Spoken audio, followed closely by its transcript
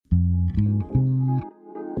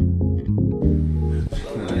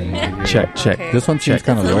Check, check. Okay. This one seems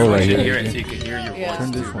kind of low right Hear here. it so you can hear your voice.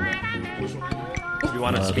 Turn this one. You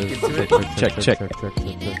want to speak into it? Check, check.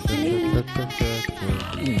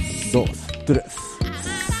 Dos, tres.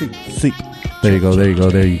 Sí. There you go. There you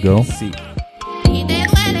go. There you go. Sí.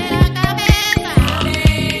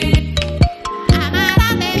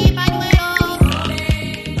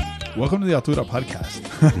 Welcome to the Altura podcast.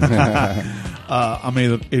 I'm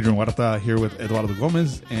Adrian Huerta here with Eduardo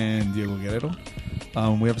Gomez and Diego Guerrero.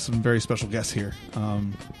 We have some very special guests here.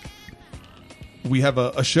 We have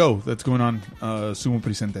a show that's going on, Sumo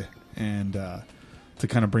Presente, and to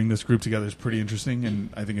kind of bring this group together is pretty interesting, and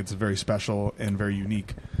I think it's very special and very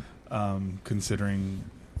unique, considering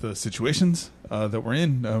the situations that we're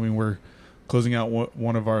in. I mean, we're closing out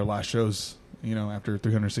one of our last shows, after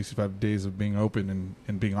 365 days of being open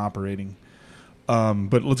and being operating.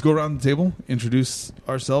 But let's go around the table, introduce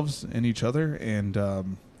ourselves and each other, and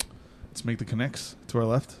let's make the connects to our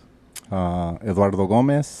left. Eduardo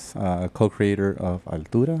Gomez, co-creator of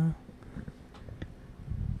Altura.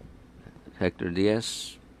 Hector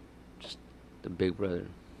Diaz, just the big brother.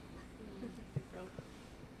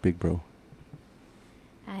 Big bro.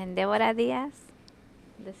 And Deborah Diaz,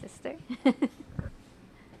 the sister.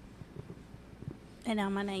 And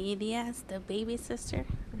I'm Anaí Diaz, the baby sister.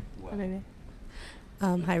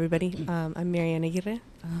 Hi, everybody. I'm Mariana Aguirre,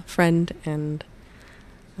 friend and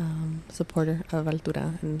supporter of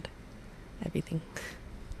Altura and everything.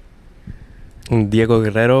 Diego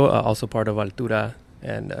Guerrero, also part of Altura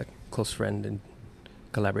and a close friend and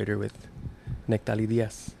collaborator with Nectali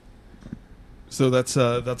Diaz. So that's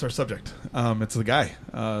our subject. It's the guy,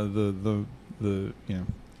 the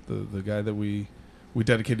guy that we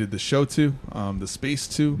dedicated the show to, the space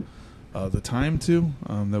to, the time to,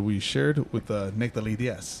 that we shared with Nectali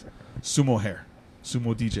Diaz, Sumo hair,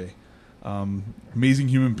 Sumo DJ, amazing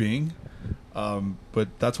human being. But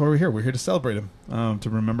that's why we're here. We're here to celebrate him, to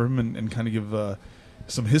remember him and kind of give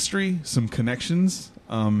some history, some connections,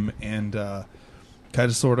 and kind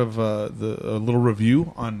of sort of a little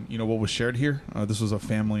review on what was shared here. This was a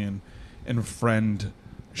family and friend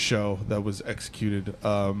show that was executed,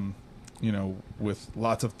 with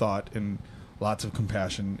lots of thought and lots of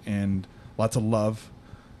compassion and lots of love,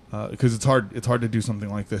 because it's hard to do something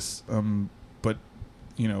like this. But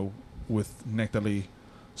with Nectali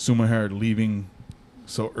Sumaher leaving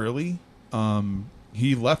so early,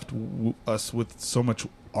 he left us with so much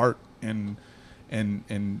art and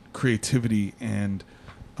creativity and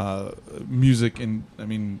music and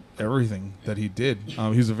everything that he did.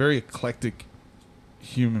 He was a very eclectic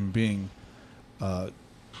human being. It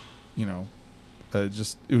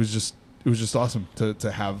was just awesome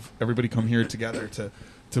to have everybody come here together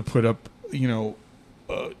to put up an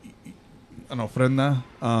ofrenda,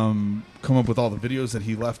 come up with all the videos that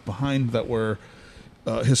he left behind that were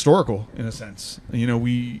historical in a sense.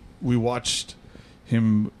 We watched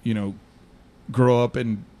him grow up,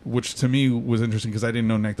 and which to me was interesting because I didn't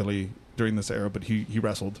know Nectali during this era, but he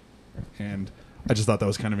wrestled, and I just thought that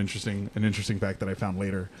was kind of interesting, an interesting fact that I found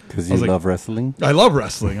later. Because you love wrestling? I love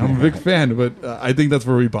wrestling. I'm a big fan, but I think that's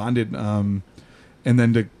where we bonded. And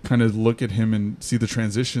then to kind of look at him and see the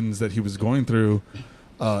transitions that he was going through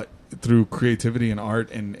creativity and art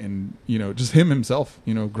and just him himself,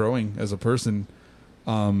 growing as a person.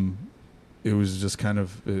 It was just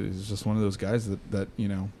one of those guys that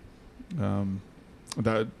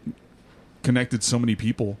that connected so many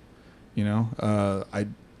people. I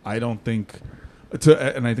don't think,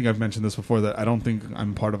 and I think I've mentioned this before, that I don't think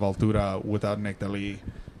I'm part of Altura without Nectali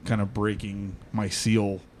kind of breaking my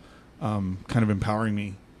seal, kind of empowering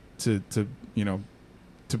me to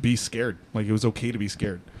be scared. Like, it was okay to be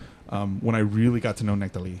scared. When I really got to know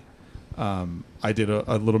Nectali, I did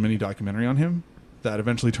a little mini documentary on him that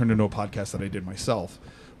eventually turned into a podcast that I did myself.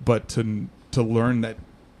 But to learn that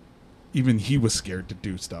even he was scared to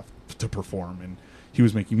do stuff, to perform, and he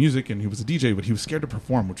was making music and he was a DJ, but he was scared to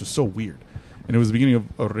perform, which was so weird. And it was the beginning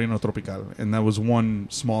of Reino Tropical, and that was one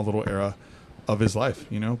small little era of his life,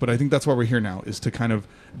 But I think that's why we're here now, is to kind of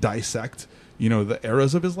dissect, the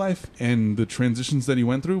eras of his life and the transitions that he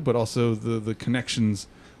went through, but also the connections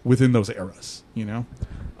within those eras,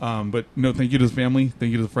 But no, thank you to the family,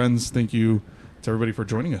 thank you to the friends, thank you to everybody for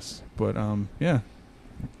joining us. But yeah,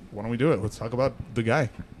 why don't we do it? Let's talk about the guy,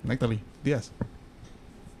 Nectali Diaz.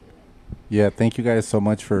 Yeah, thank you guys so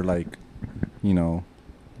much for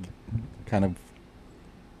kind of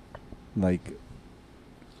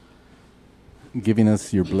giving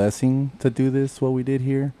us your blessing to do this, what we did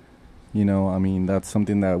here. That's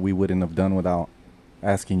something that we wouldn't have done without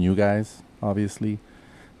asking you guys, obviously.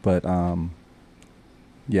 But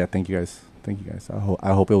yeah, thank you guys.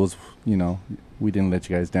 I hope it was, we didn't let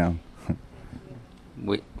you guys down.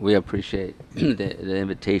 we appreciate the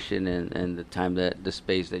invitation and the time that the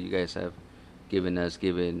space that you guys have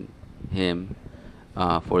given him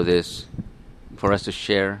for this, for us to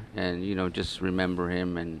share and just remember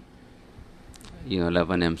him and love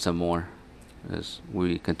on him some more as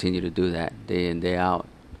we continue to do that day in day out,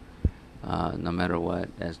 no matter what,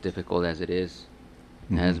 as difficult as it is,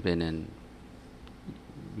 has been, and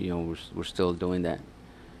we're still doing that,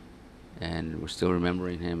 and we're still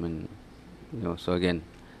remembering him, and so again,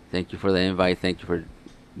 thank you for the invite. Thank you for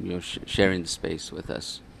sharing the space with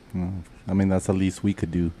us. I mean, that's the least we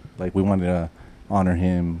could do. Like, we wanted to honor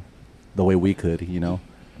him the way we could,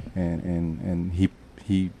 and he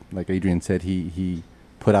like Adrian said, he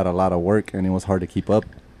put out a lot of work, and it was hard to keep up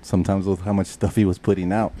sometimes with how much stuff he was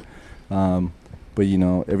putting out. But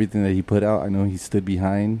everything that he put out, I know he stood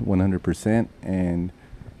behind 100%. And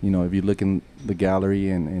if you look in the gallery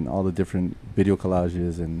and all the different video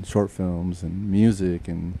collages and short films and music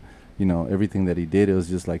and everything that he did, it was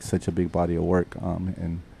just like such a big body of work.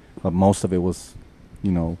 But most of it was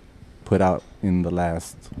put out in the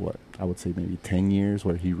last, what I would say maybe 10 years,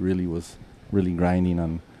 where he really was grinding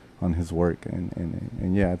on his work,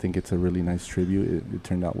 and yeah, I think it's a really nice tribute. It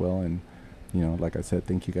turned out well, and like I said,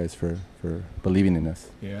 thank you guys for believing in us.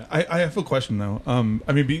 Yeah, I have a question though. I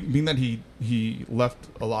mean, being that he left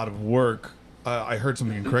a lot of work, I heard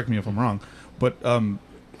something, and correct me if I'm wrong, but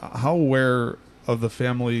how aware of the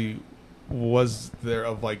family was there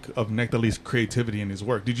of Nectali's creativity in his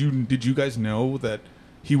work? Did you guys know that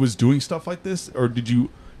he was doing stuff like this, or did you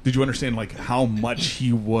understand how much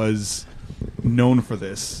he was known for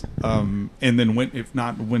this? And then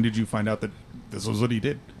when did you find out that this was what he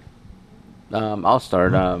did? I'll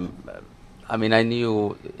start. I mean, I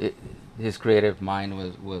knew his creative mind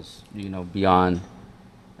was beyond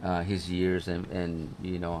his years, and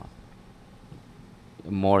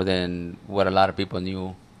more than what a lot of people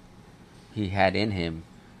knew he had in him.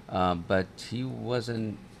 But he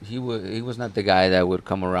wasn't. He was not the guy that would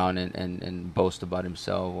come around and boast about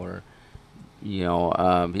himself, or he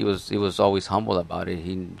was always humble about it.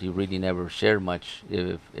 He really never shared much,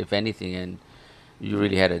 if anything, and you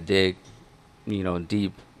really had to dig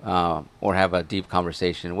deep, or have a deep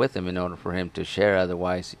conversation with him in order for him to share.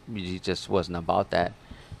 Otherwise, he just wasn't about that.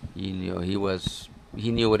 He knew what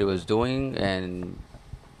he was doing and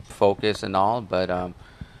focus and all, but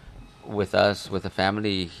with us, with the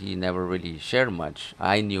family, he never really shared much.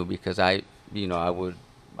 I knew because I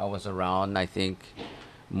was around, I think,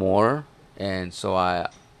 more, and so I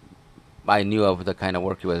knew of the kind of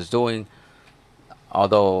work he was doing,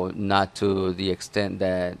 although not to the extent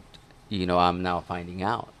that I'm now finding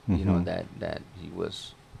out. That he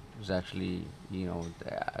was actually he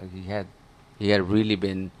had really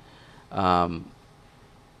been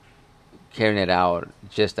carrying it out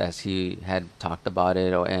just as he had talked about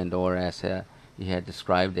it, or as he had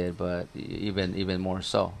described it, but even more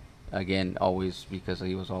so. Again, always because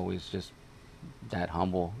he was always just that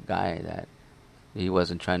humble guy, that he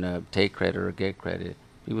wasn't trying to take credit or get credit.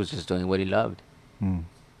 He was just doing what he loved.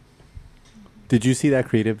 Did you see that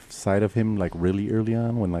creative side of him really early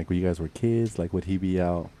on, when when you guys were kids? Would he be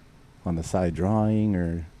out on the side drawing,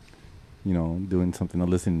 or doing something, or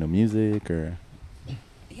listening to music, or?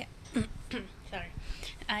 Sorry,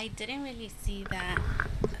 I didn't really see that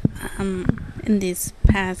in these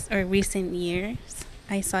past or recent years.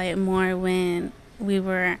 I saw it more when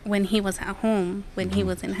he was at home, when he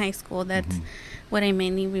was in high school. That's what I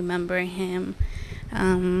mainly remember him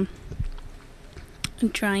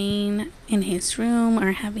drawing in his room,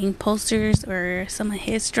 or having posters or some of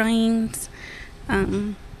his drawings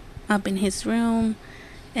up in his room.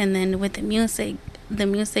 And then with the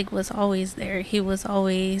music was always there. He was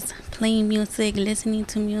always playing music, listening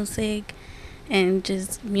to music, and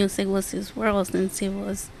just music was his world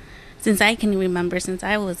since I can remember, since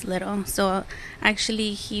I was little. So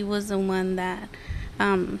actually he was the one that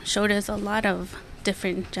showed us a lot of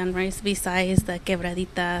different genres besides the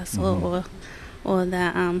quebraditas or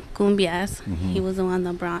the cumbias. He was the one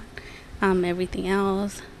that brought everything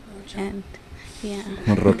else. And yeah,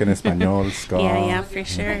 rock en español, ska. Yeah, for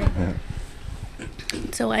sure.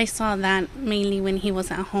 So I saw that mainly when he was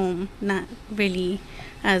at home, not really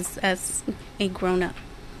as a grown up.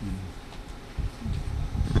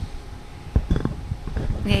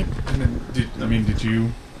 Okay. And then,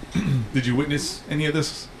 did you witness any of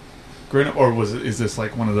this growing up, or is this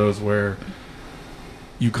one of those where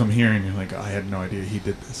you come here and you're like, I had no idea he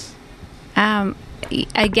did this?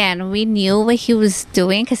 Again, we knew what he was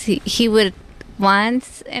doing, because he would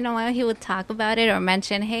once in a while he would talk about it or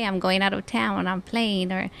mention, hey, I'm going out of town, I'm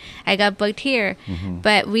playing, or I got booked here.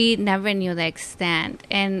 But we never knew the extent.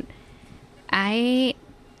 And I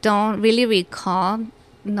don't really recall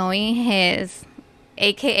knowing his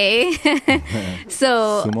AKA.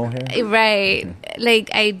 So Sumo hair? right, like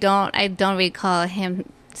I don't recall him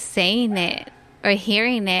saying it or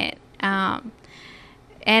hearing it.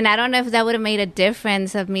 And I don't know if that would have made a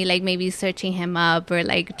difference of me, like maybe searching him up or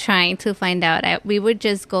like trying to find out. We would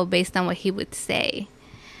just go based on what he would say.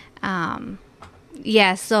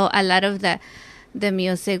 Yeah, so a lot of the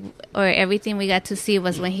music or everything we got to see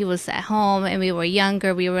was when he was at home and we were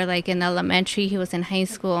younger. We were like in elementary, he was in high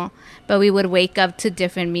school, but we would wake up to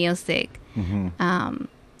different music. And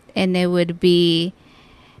it would be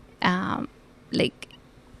like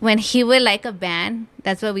when he would like a band,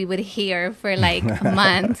 that's what we would hear for like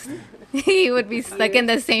months. He would be stuck in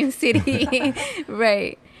the same city.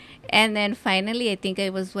 Right. And then finally, I think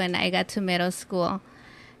it was when I got to middle school.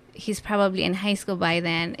 He's probably in high school by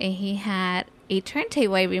then, and he had a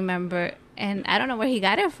turntable, I remember. And I don't know where he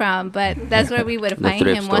got it from, but that's where we would find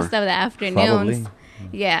thrift him store. most of the afternoons.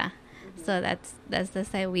 Probably. Yeah. So that's the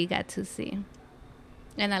side we got to see.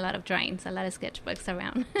 And a lot of drawings, a lot of sketchbooks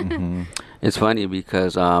around. It's funny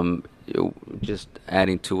because just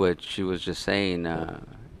adding to what she was just saying,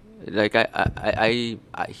 like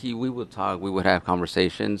we would talk, we would have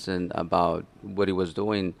conversations and about what he was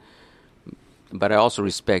doing, but I also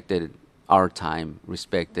respected our time,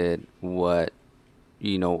 respected what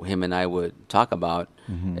him and I would talk about,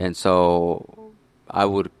 and so I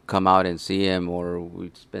would come out and see him, or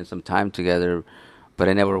we'd spend some time together. But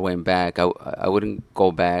I never went back. I wouldn't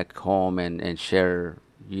go back home and share,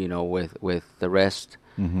 with the rest,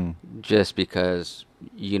 just because,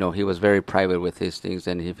 he was very private with his things.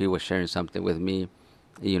 And if he was sharing something with me,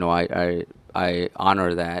 I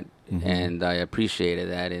honor that, and I appreciated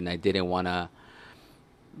that, and I didn't want to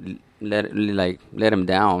let him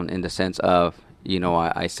down in the sense of,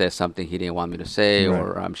 I said something he didn't want me to say, Right.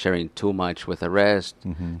 or I'm sharing too much with the rest.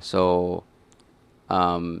 So,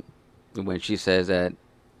 when she says that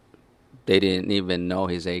they didn't even know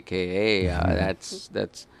his AKA, that's.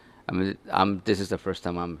 I mean, this is the first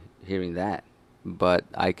time I'm hearing that, but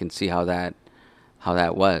I can see how that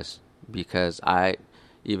was, because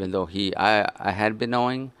even though I had been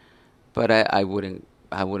knowing, but I wouldn't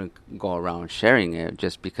go around sharing it,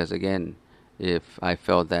 just because, again, if I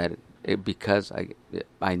felt that because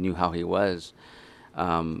I knew how he was.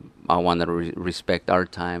 I wanted to respect our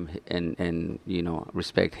time and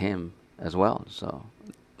respect him as well. So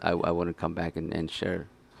I wouldn't come back and share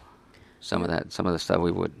some of the stuff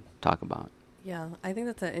we would talk about. Yeah, I think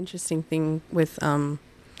that's an interesting thing with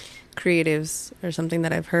creatives, or something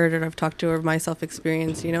that I've heard or I've talked to, or myself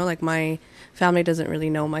experienced. Like my family doesn't really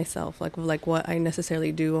know myself, like what I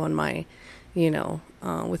necessarily do on my,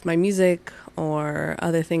 with my music or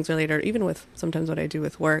other things related, or even with sometimes what I do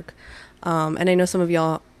with work. And I know some of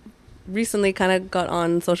y'all recently kind of got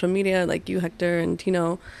on social media, like you, Hector, and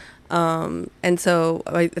Tino. And so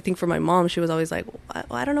I think for my mom, she was always like, well,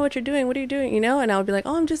 I don't know what you're doing. What are you doing? And I would be like,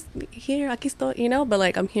 oh, I'm just here. Aquí estoy, but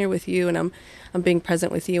like, I'm here with you, and I'm being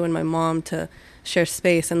present with you and my mom to share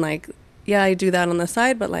space. And like, yeah, I do that on the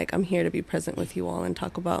side, but like, I'm here to be present with you all and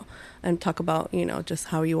talk about, just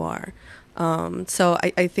how you are. So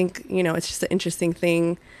I think, it's just an interesting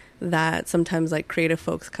thing that sometimes like creative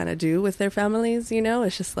folks kind of do with their families.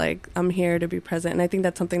 It's just like, I'm here to be present. And I think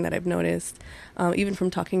that's something that I've noticed, even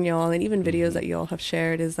from talking to y'all, and even videos that y'all have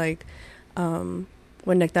shared, is like, when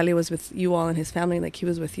Nectali was with you all and his family, like he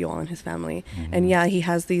was with you all and his family. And yeah, he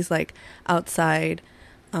has these like outside,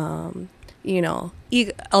 alter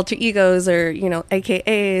egos, or,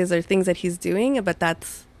 AKAs, or things that he's doing, but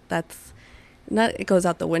that's not, it goes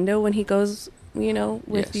out the window when he goes, with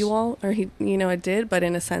Yes. you all, or he, it did, but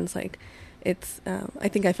in a sense, like, it's, I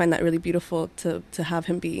think I find that really beautiful to have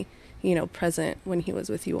him be, present when he was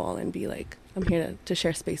with you all, and be like, I'm here to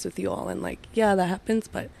share space with you all, and like, yeah, that happens,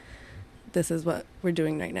 but this is what we're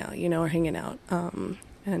doing right now, we're hanging out,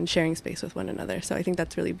 and sharing space with one another. So I think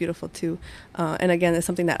that's really beautiful too. And again, it's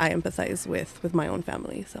something that I empathize with my own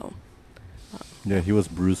family, so. Yeah, he was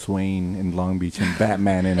Bruce Wayne in Long Beach and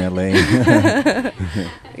Batman in LA.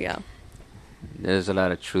 Yeah. There's a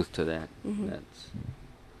lot of truth to that. That's.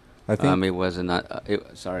 I think. It wasn't.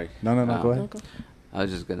 Sorry. No, go ahead. Okay. I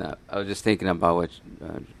was just thinking about what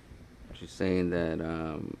she's saying, that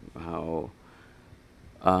how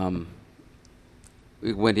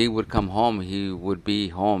when he would come home, he would be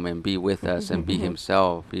home and be with us and be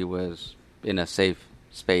himself. He was in a safe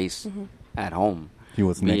space at home. He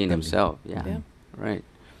was being Nectali. himself. Yeah. Yeah. Right.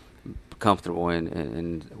 Comfortable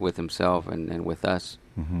and with himself and with us.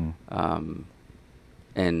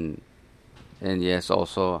 And yes,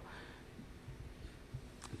 also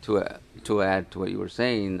to add to what you were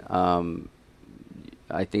saying,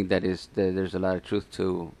 I think there's a lot of truth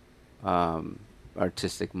to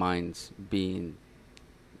artistic minds being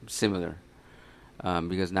similar.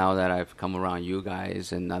 Because now that I've come around you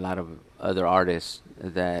guys and a lot of other artists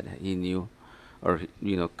that he knew or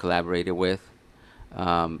collaborated with,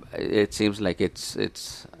 it seems like it's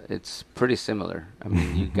pretty similar. I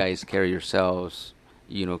mean, you guys carry yourselves,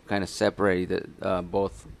 kind of separated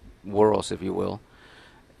both worlds, if you will,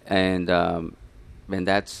 and I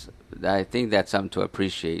think that's something to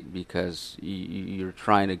appreciate because you're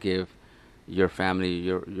trying to give your family,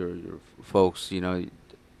 your folks,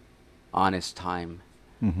 honest time.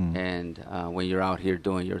 Mm-hmm. And when you're out here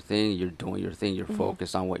doing your thing, you're doing your thing. You're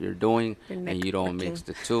focused on what you're doing, and you don't mix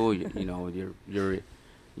the two.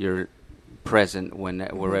 You're present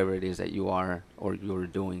wherever it is that you are or you're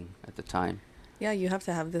doing at the time. Yeah, you have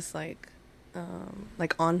to have this like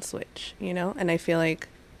on switch, and I feel like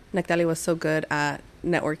Nectali was so good at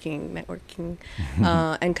networking,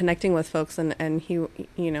 and connecting with folks, and he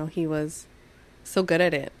was so good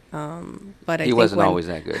at it. But I he think wasn't always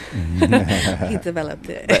that good. he developed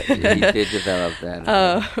it. But he did develop that.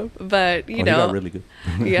 But he got really good.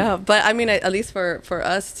 Yeah, but I mean, at least for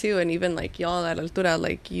us too, and even like y'all at Altura,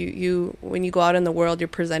 like you when you go out in the world, you're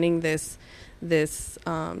presenting this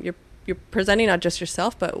you're presenting not just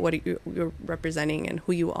yourself, but what you're representing and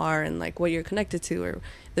who you are and like what you're connected to, or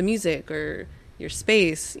the music or your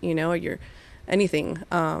space, or your anything.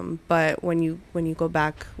 But when you go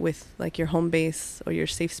back with like your home base or your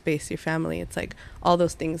safe space, your family, it's like all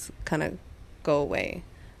those things kind of go away.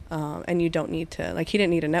 And you don't need to, like, he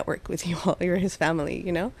didn't need a network with you all. You're his family,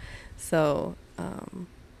 So,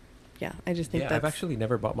 yeah, I just think I've actually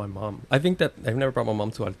never brought my mom. I think that I've never brought my mom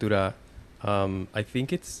to Altura. I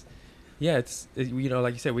think it's like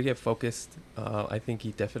you said, we get focused. I think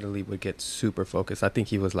he definitely would get super focused. I think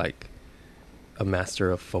he was like a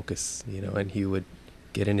master of focus, and he would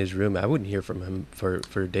get in his room. I wouldn't hear from him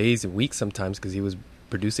for days and weeks sometimes because he was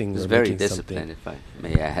producing. He was or very making disciplined, something. if I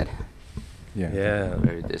may add. Yeah.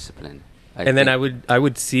 Very disciplined. Then I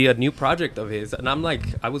would see a new project of his, and I'm like,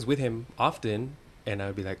 I was with him often, and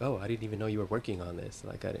I'd be like, oh, I didn't even know you were working on this.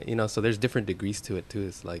 Like, so there's different degrees to it too.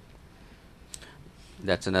 It's like.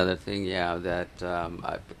 That's another thing, that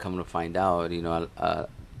I've come to find out,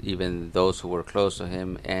 even those who were close to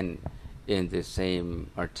him and in the same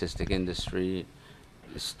artistic industry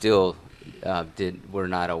still were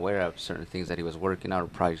not aware of certain things that he was working on or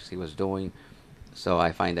projects he was doing. So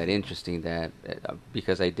I find that interesting that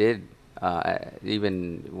because I did,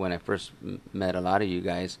 even when I first met a lot of you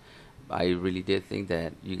guys, I really did think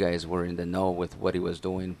that you guys were in the know with what he was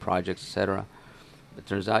doing, projects, etc. It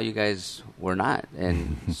turns out you guys were not.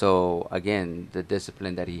 And so, again, the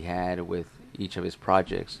discipline that he had with each of his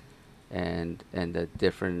projects and the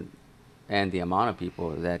different and the amount of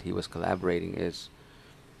people that he was collaborating is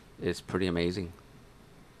pretty amazing.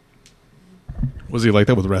 Was he like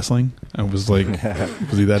that with wrestling? I was like,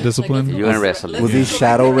 was he that disciplined? You and wrestling. Was he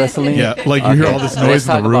shadow wrestling? Yeah, like you hear all this noise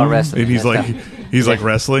in the room, and he's Let's like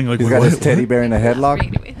wrestling. Like he's got his teddy bear in a headlock.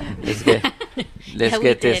 Let's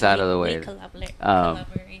get this out of the way. We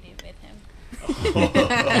collaborated with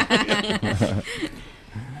him.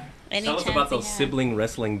 Tell us about those sibling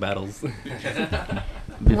wrestling battles.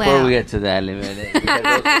 Before we get to that,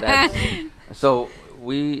 so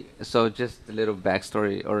just a little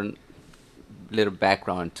backstory or little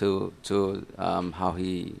background to how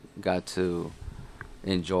he got to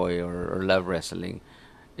enjoy or love wrestling.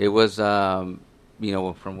 It was from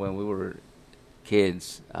when we were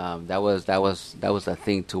kids. That was a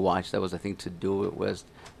thing to watch. That was a thing to do. It was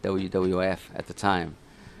WWF at the time.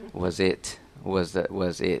 Was it? I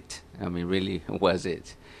mean, really, was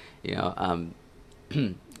it?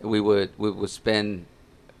 We would spend,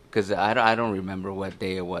 because I don't remember what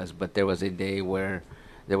day it was, but there was a day where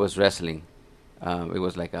there was wrestling. It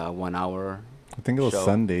was like a 1 hour. I think it was show.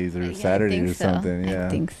 Sundays or Saturdays or something. Yeah, I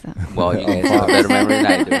think so. Well, you guys have a better memory than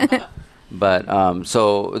I do. But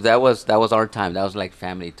so that was our time. That was like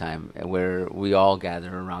family time, where we all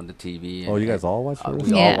gather around the TV. You guys all watch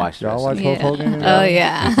wrestling? We all watched Y'all wrestling. watch Hulk Hogan? Oh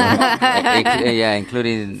yeah.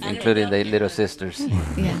 Including the little sisters.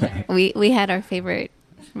 Yeah. We had our favorite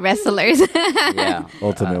wrestlers. Yeah.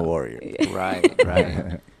 Ultimate Warrior.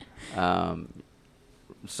 Right.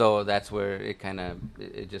 So that's where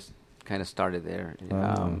it just kind of started there.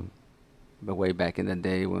 But way back in the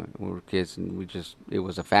day when we were kids, and it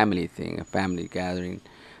was a family thing, a family gathering.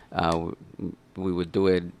 We would do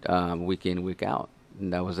it week in, week out,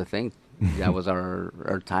 and that was the thing. That was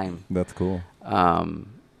our time. That's cool. And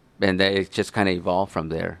it just kind of evolved from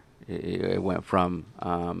there. It went from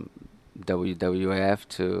WWF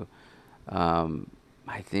to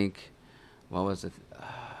I think what was it?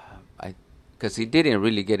 I because he didn't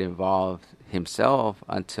really get involved himself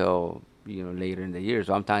until later in the year.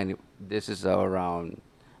 So I'm talking. This is around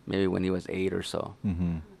maybe when he was 8 or so.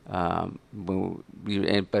 Mm-hmm.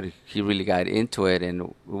 But he really got into it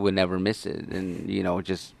and would never miss it, and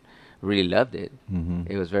just really loved it. Mm-hmm.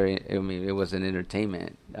 It was very. I mean, it was an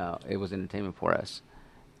entertainment. It was entertainment for us.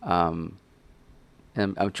 And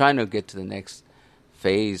I'm trying to get to the next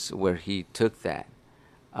phase where he took that,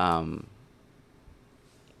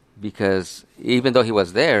 because even though he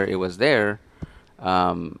was there, it was there.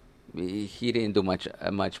 He didn't do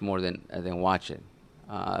much more than watch it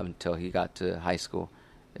until he got to high school,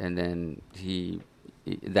 and then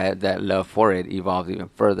that love for it evolved even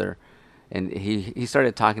further, and he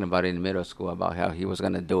started talking about it in middle school about how he was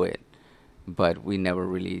going to do it, but we never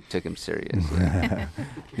really took him serious.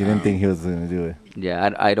 You didn't think he was going to do it? Yeah,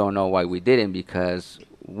 I don't know why we didn't, because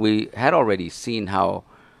we had already seen how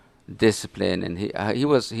disciplined, and he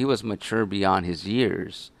was mature beyond his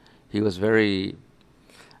years. He was very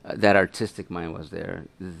that artistic mind was there.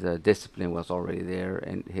 The discipline was already there,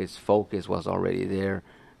 and his focus was already there.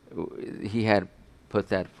 He had put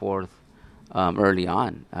that forth early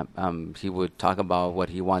on. He would talk about what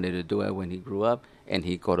he wanted to do when he grew up, and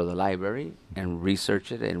he'd go to the library and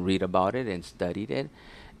research it and read about it and studied it.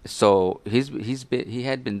 So he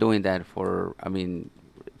had been doing that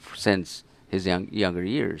since his younger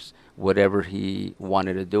years. Whatever he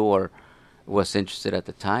wanted to do or was interested at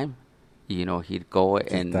the time, he'd go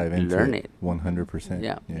Just and dive into learn it. 100%.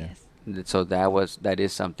 Yeah. Yes. So that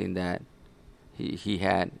is something that he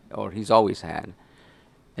had, or he's always had,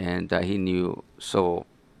 and he knew. So,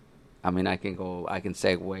 I can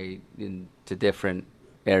segue into different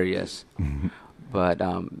areas, but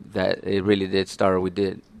that it really did start. We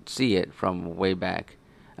did see it from way back.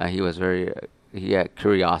 He had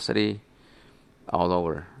curiosity all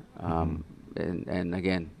over, and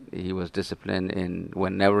again, he was disciplined, and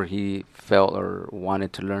whenever he felt or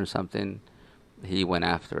wanted to learn something, he went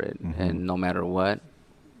after it, and no matter what,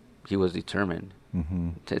 he was determined.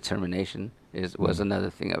 Determination was another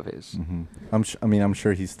thing of his. I'm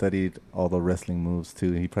sure he studied all the wrestling moves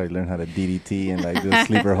too. He probably learned how to DDT and do a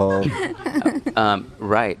sleeper hold.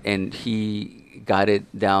 Right, and he got it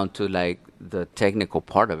down to the technical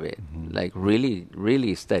part of it. Really,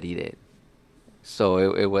 really studied it. So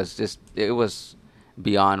it was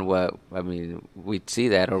beyond what we'd see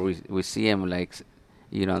that, or we see him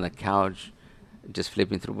on the couch, just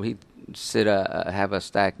flipping through. He'd have a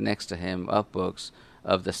stack next to him of books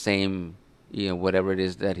of the same, whatever it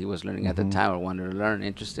is that he was learning at the time or wanted to learn,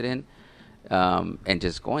 interested in, and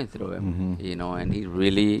just going through it, and he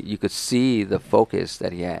really, you could see the focus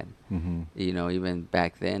that he had, even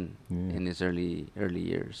back then in his early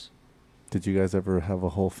years. Did you guys ever have a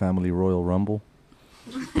whole family Royal Rumble?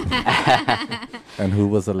 And who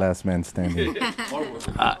was the last man standing?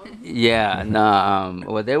 Yeah, no.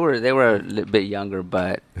 Well, they were a little bit younger,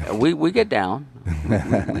 but we get down.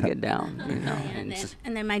 We get down,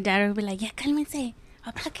 And then my dad would be like, "Yeah, cálmense,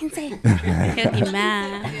 apláquense." He'll be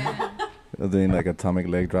mad. Doing atomic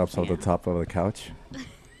leg drops off the top of the couch.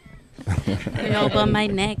 But my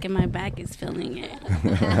neck and my back is feeling it.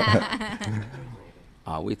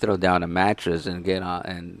 We throw down a mattress and get on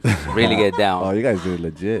and really get down. Oh, you guys do it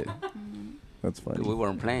legit. That's funny. We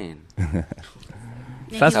weren't playing.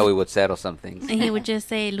 That's how we would settle some things. And he would just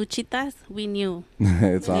say, "Luchitas, we knew."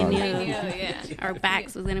 It's We on. knew our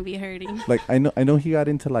backs was gonna be hurting. I know he got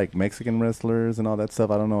into Mexican wrestlers and all that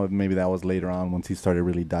stuff. I don't know if maybe that was later on once he started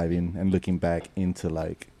really diving and looking back into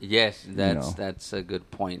Yes, that's a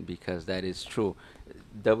good point, because that is true.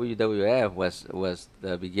 WWF was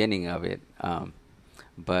the beginning of it.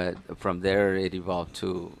 But from there, it evolved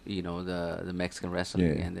to the Mexican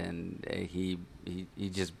wrestling, and then he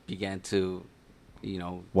just began to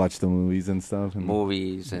watch the movies and stuff. And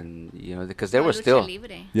because there were still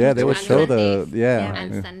they would show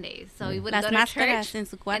on Sundays. So we would Las go to máscaras church en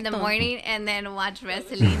su in the cuarto. morning and then watch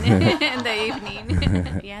wrestling in the evening.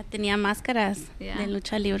 Yeah, tenía máscaras de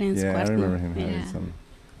lucha libre en su I cuarto. remember him having Yeah. some.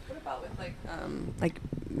 What about with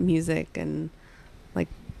music and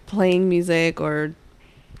playing music or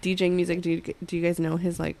DJing music? Do you guys know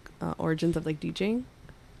his origins of DJing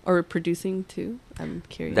or producing too? I'm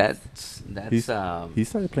curious. That's He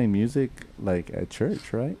started playing music at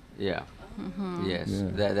church, right? yeah. Yes,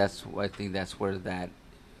 Yeah. I think that's where that.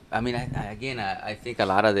 I think a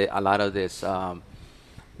lot of this.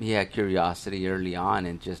 He had curiosity early on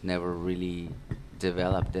and just never really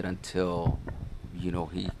developed it until,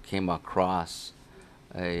 he came across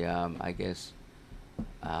a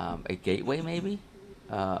gateway maybe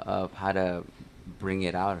of how to bring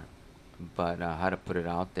it out, but how to put it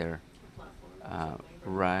out there.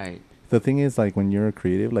 Right. The thing is, like, when you're a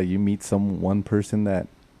creative, like, you meet one person that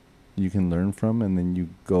you can learn from, and then you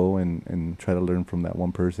go and try to learn from that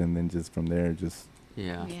one person, then just from there, just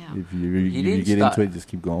Yeah. Yeah. if you didn't get start- into it, just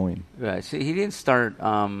keep going. Right. So he didn't start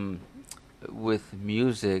with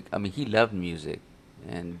music. I mean, he loved music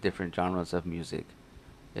and different genres of music,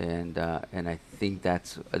 and I think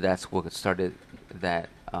that's what started that.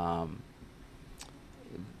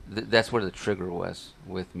 That's where the trigger was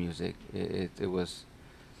with music. It was.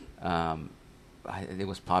 It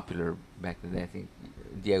was popular back then. I think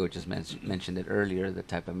Diego just mentioned it earlier. The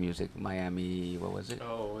type of music, Miami. What was it?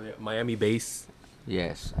 Oh, yeah. Miami bass,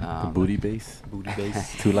 Yes. The booty bass, booty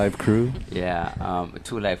bass. Two Live Crew. Yeah.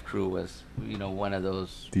 Two Life Crew was one of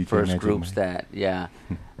those DJ first Magic groups Mike. that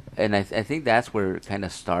and I think that's where it kind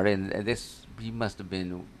of started. And this he must have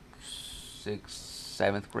been 6th,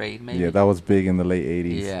 7th grade maybe. Yeah, that was big in the late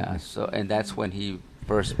 '80s. Yeah. So and that's when he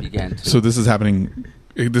first began to. So this is happening.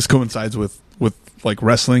 This coincides with like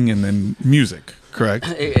wrestling and then music, correct?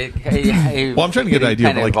 Well, I'm trying to get an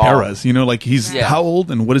idea of like eras. Like he's Yeah. how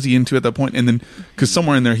old and what is he into at that point? And then because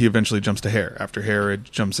somewhere in there he eventually jumps to hair. After hair, it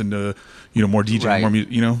jumps into more DJing, Right. more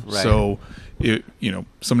music. Right. So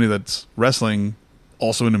somebody that's wrestling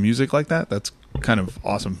also into music like that. That's kind of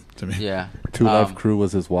awesome to me. Yeah. Two Live Crew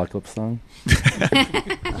was his walk-up song.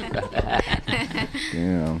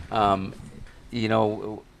 Yeah.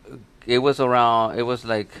 It was around. It was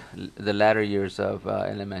like the latter years of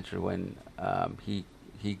elementary when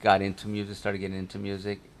he got into music, started getting into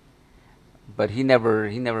music. But he never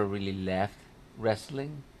really left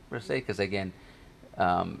wrestling per se, because again,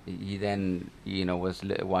 he then was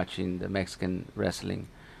watching the Mexican wrestling.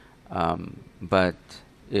 But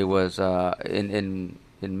it was in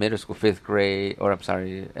middle school, 5th grade, or I'm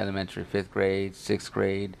sorry, elementary, 5th grade, 6th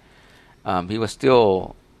grade. He was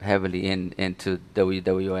still heavily into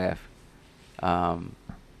WWF.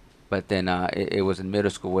 But then it was in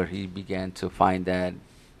middle school where he began to find that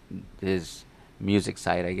his music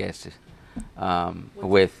side, I guess,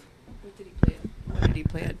 with. What did he play? What did he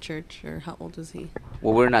play at church, or how old was he?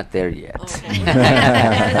 Well, we're not there yet.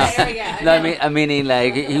 Yeah, No, I mean,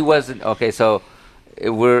 like he wasn't okay. So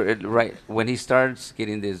we're right when he starts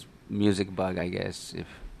getting this music bug, I guess,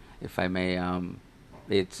 if I may.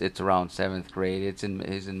 It's around 7th grade.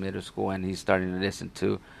 He's in middle school and he's starting to listen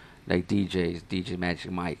to like DJ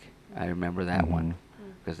Magic Mike. I remember that one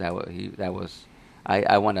because that was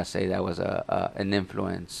I want to say that was an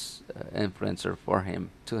influencer for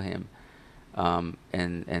him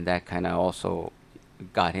and that kind of also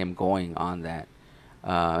got him going on that,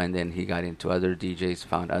 and then he got into other DJs,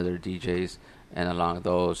 found other DJs, and along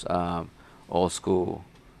those old school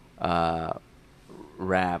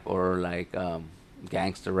rap or like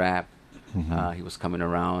gangster rap, he was coming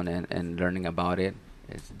around and learning about it.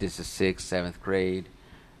 This is 6th, 7th grade.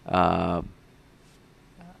 I'm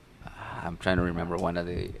trying to remember one of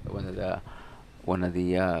the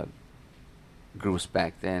groups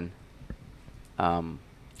back then.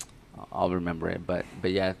 I'll remember it, but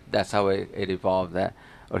yeah, that's how it evolved.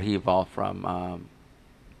 He evolved from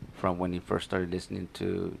when he first started listening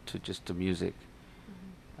to just the music,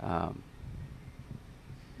 and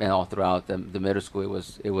all throughout the middle school,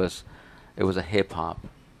 it was a hip hop.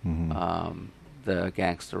 The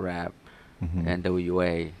gangster rap,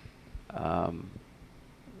 NWA,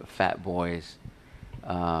 Fat Boys.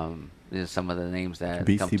 These are some of the names that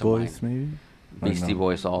Beastie come to Boys, mind. maybe. Beastie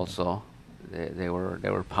Boys also. They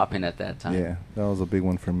were popping at that time. Yeah, that was a big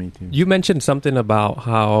one for me too. You mentioned something about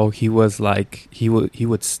how he was like he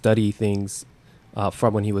would study things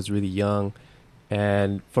from when he was really young,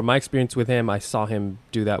 and from my experience with him, I saw him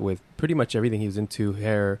do that with pretty much everything he was into: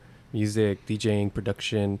 hair, music, DJing,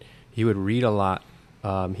 production. He would read a lot.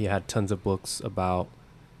 He had tons of books about,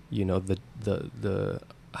 the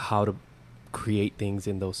how to create things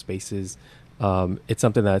in those spaces. It's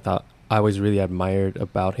something that I thought I always really admired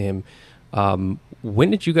about him.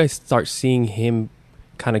 When did you guys start seeing him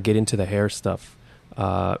kind of get into the hair stuff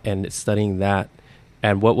and studying that?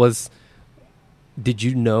 And did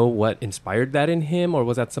you know what inspired that in him, or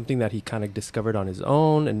was that something that he kind of discovered on his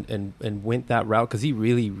own and went that route? Because he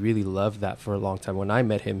really, really loved that for a long time. When I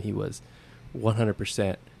met him, he was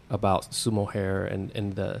 100% about sumo hair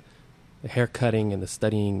and the hair cutting and the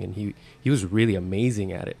studying, and he was really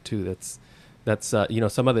amazing at it too. That's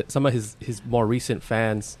some of his more recent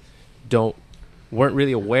fans weren't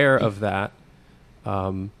really aware of that,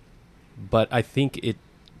 but I think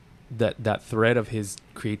that thread of his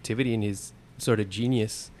creativity and his sort of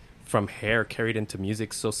genius from hair carried into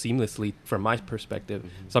music so seamlessly from my perspective.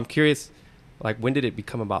 So I'm curious, like, when did it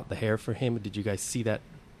become about the hair for him? Did you guys see that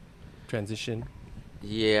transition?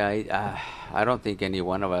 Yeah, I don't think any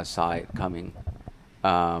one of us saw it coming.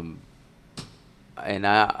 Um, and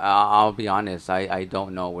I'll be honest, I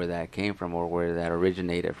don't know where that came from or where that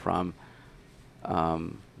originated from.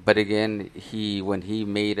 But again, when he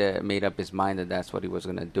made up his mind that that's what he was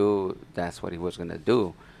gonna do, that's what he was gonna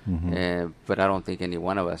do. But I don't think any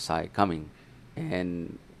one of us saw it coming.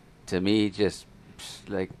 And to me, just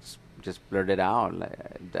blurted out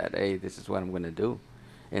that, hey, this is what I'm gonna do.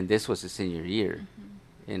 And this was his senior year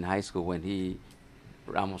in high school when he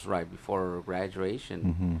almost right before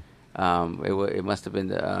graduation. It must have been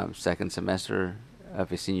the second semester of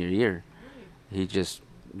his senior year. He just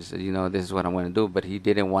said, this is what I'm going to do. But he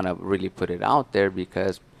didn't want to really put it out there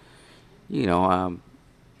because,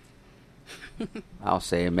 I'll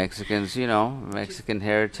say Mexicans, Mexican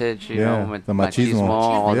heritage, the machismo.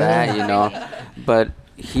 all that. But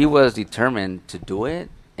he was determined to do it.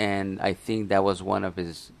 And I think that was one of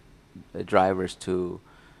his drivers to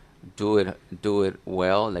do it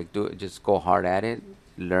well, just go hard at it,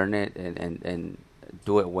 learn it, and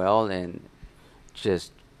do it well, and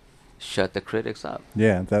just shut the critics up.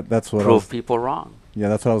 Yeah, that's what prove people wrong. Yeah,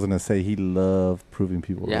 that's what I was gonna say. He loved proving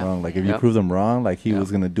people wrong. Like if you Yep. prove them wrong, like he was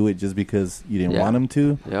gonna do it just because you didn't want him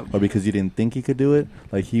to, or because you didn't think he could do it.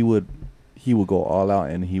 Like he would go all out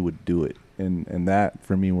and he would do it. And that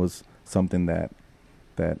for me was something that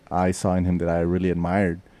I saw in him that I really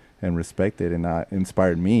admired and respected, and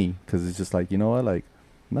inspired me, because it's just like, you know what, like,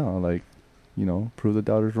 no, like, prove the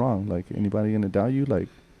doubters wrong. Like anybody gonna doubt you, like,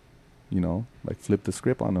 like flip the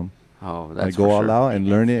script on them. Oh, that's like go for all sure. out and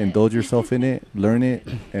learn it, indulge yourself in it, learn it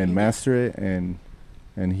and master it, and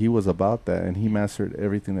he was about that, and he mastered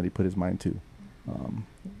everything that he put his mind to.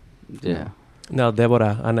 Yeah. Now,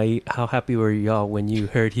 Deborah, Anaí, how happy were y'all when you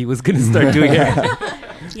heard he was going to start doing it?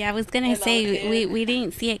 Yeah, I was gonna say we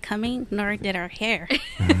didn't see it coming, nor did our hair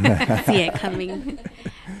see it coming.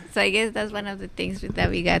 So I guess that's one of the things that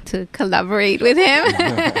we got to collaborate with him.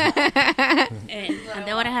 And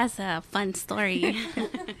Deborah has a fun story.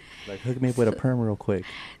 Like hook me up with a perm real quick.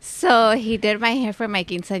 So he did my hair for my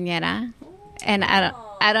quinceañera, and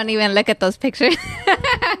I don't even look at those pictures.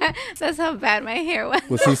 That's how bad my hair was.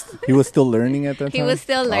 He was still learning at that time? He was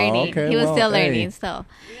still learning. Oh, okay, he was still hey. learning still.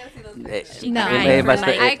 No, It must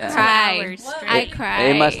have- I cried. I cried.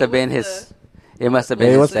 It must have been his. It must have been.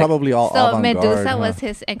 It his was sec- probably all So avant-garde, Medusa huh? was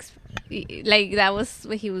his like that was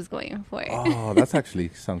what he was going for. Oh, that's actually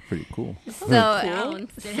sounds pretty cool. So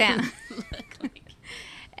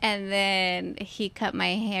and then he cut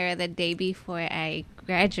my hair the day before I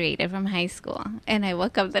graduated from high school, and I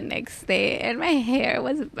woke up the next day and my hair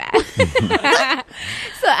was bad.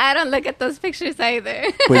 So I don't look at those pictures either.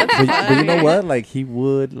 But you know what? Like he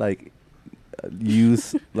would like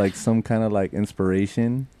use like some kind of like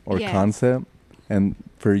inspiration or Yes. concept, and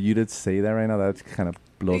for you to say that right now, that kind of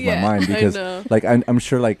blows Yeah, my mind, I because know. like I'm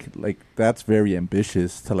sure like that's very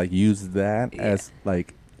ambitious to like use that as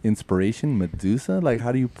like inspiration. Medusa, like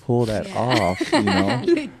how do you pull that off?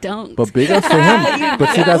 You don't. But big ups for him.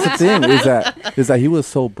 But see, that's the thing is that he was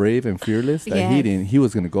so brave and fearless that Yes. he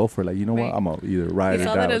was gonna go for it. Like, you know what, I'm gonna either ride I or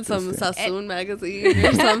saw die that in with some this thing. Sassoon magazine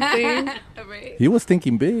or something. Right. He was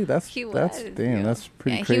thinking big. That's He that's was, damn. yeah. That's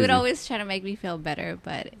pretty Yeah, crazy. he would always try to make me feel better,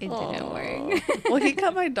 but it didn't work. Well, he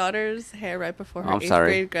cut my daughter's hair right before her I'm 8th sorry.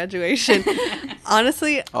 grade graduation.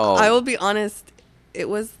 Honestly, Oh. I will be honest. It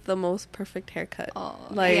was the most perfect haircut. Oh,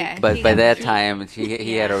 Like, yeah. But He by got that me. time,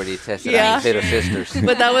 he had already tested Yeah. on his little sisters.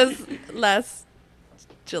 but that was last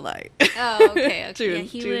July. Oh, okay. June. Yeah,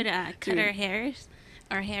 he June, would cut June.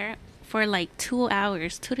 our hair for like 2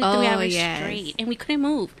 hours, 2 to 3 Oh, hours yes. straight, and we couldn't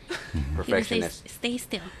move. He would say, Perfectionist. "Stay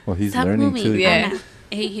still." Well, he's Stop learning moving, too. Yeah. Anna.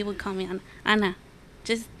 He would call me Anna.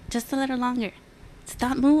 Just a little longer.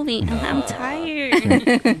 Stop moving. I'm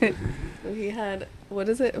tired. He had, what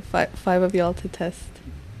is it, five of y'all to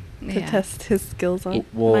test his skills on.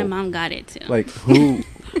 Well, My mom got it too. like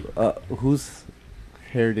whose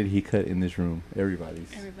hair did he cut in this room? Everybody's.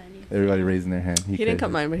 Everybody raising their hand. He didn't cut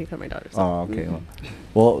his. mine, but he cut my daughter's. Oh, okay.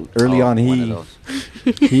 Well, early on, One of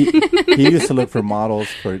he those. he used to look for models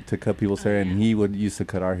to cut people's hair, and he used to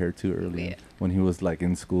cut our hair too early Yeah. when he was like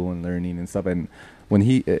in school and learning and stuff. And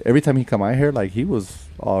when every time he cut my hair, like he was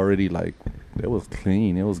already like, it was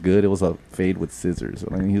clean, it was good. It was a fade with scissors.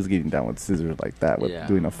 I mean, he was getting down with scissors like that with Yeah.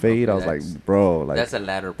 doing a fade. Okay, I was that's- like, bro, like That's a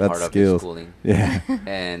latter that's part of skills. his schooling. Yeah.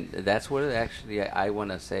 And that's where actually I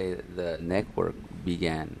want to say the neck work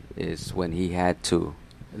began, is when he had to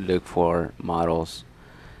look for models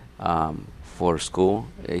for school.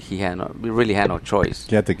 He really had no choice.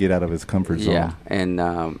 He had to get out of his comfort zone.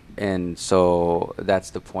 Yeah, and so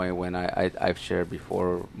that's the point when I've shared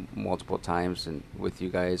before multiple times and with you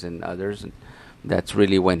guys and others, that's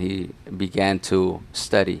really when he began to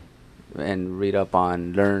study and read up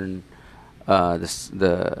on, learn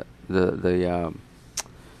the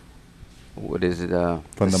what is it, the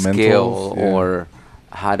Fundamentals, skill, yeah. or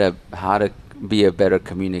how to be a better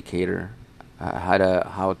communicator, how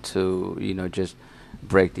to just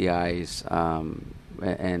break the ice,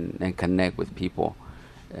 and connect with people.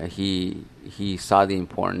 He saw the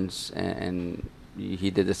importance, and he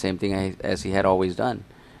did the same thing as he had always done.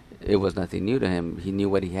 It was nothing new to him. He knew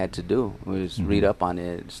what he had to do. It was read up on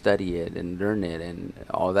it, study it, and learn it, and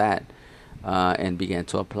all that, and began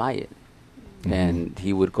to apply it. And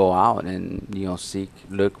he would go out and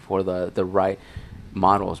look for the right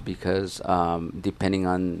models, because depending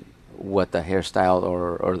on what the hairstyle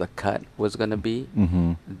or the cut was going to be,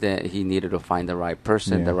 then he needed to find the right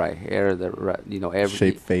person, the right hair, the right, every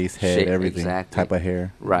shape, face, head, everything, exactly. type of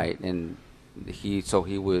hair, right. And he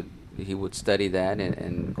would study that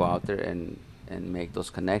and go out there and make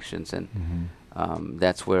those connections, and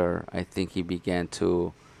that's where I think he began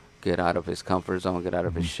to get out of his comfort zone, get out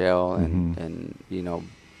of his shell, and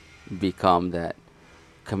become that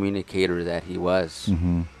communicator that he was.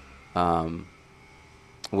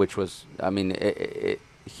 Which was, I mean,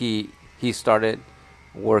 he started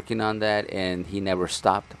working on that, and he never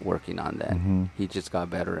stopped working on that. He just got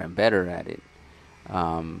better and better at it,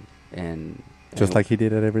 and just like he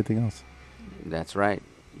did at everything else. That's right.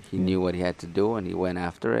 He knew what he had to do, and he went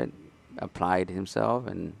after it, applied himself,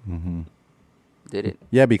 and did it.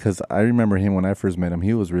 Yeah, because I remember him when I first met him.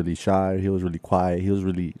 He was really shy. He was really quiet. He was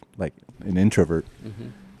really like an introvert.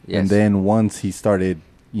 Yes. And then once he started,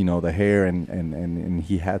 the hair and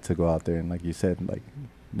he had to go out there and, like you said, like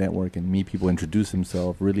network and meet people, introduce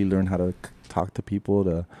himself, really learn how to talk to people,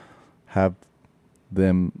 to have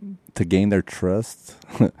them, to gain their trust,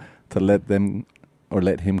 to let them or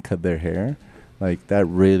let him cut their hair. Like that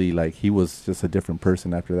really, like he was just a different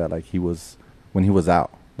person after that. Like he was, when he was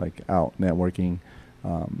out networking,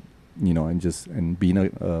 and being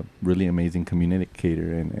a really amazing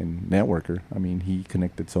communicator and networker. I mean, he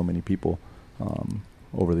connected so many people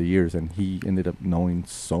over the years, and he ended up knowing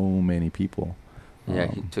so many people. Yeah,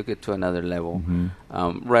 he took it to another level.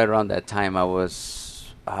 Right around that time, I was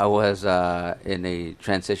in a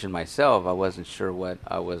transition myself. I wasn't sure what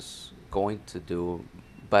I was going to do,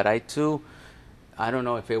 but I don't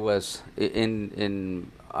know if it was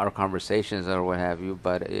in our conversations or what have you,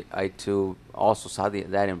 but I too also saw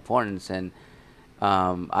that importance, and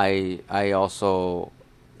I also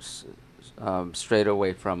strayed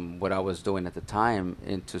away from what I was doing at the time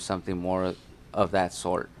into something more of that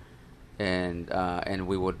sort, and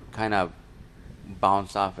we would kind of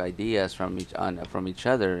bounce off ideas from each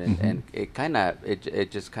other, and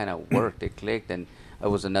it just kind of worked. It clicked, and it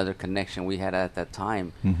was another connection we had at that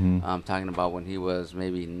time. I'm talking about when he was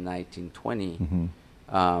maybe 19, 20,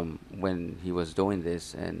 when he was doing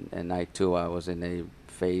this, and I too, I was in a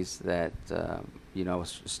phase that I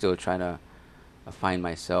was still trying to find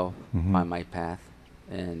myself, find my path,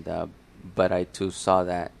 and but I too saw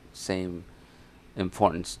that same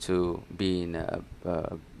importance to being a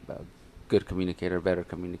good communicator, better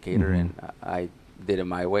communicator, and I did it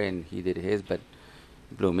my way, and he did his, but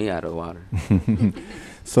blew me out of the water.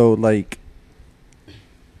 So, like,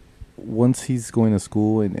 once he's going to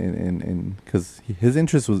school, and because his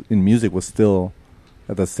interest was in music was still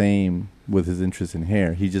at the same with his interest in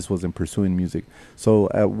hair, he just wasn't pursuing music. So,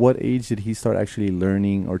 at what age did he start actually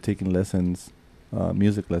learning or taking lessons,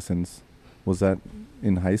 music lessons? Was that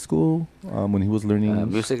in high school when he was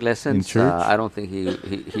learning music lessons? in church? I don't think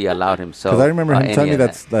he allowed himself. Because I remember him telling me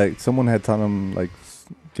that. like someone had taught him like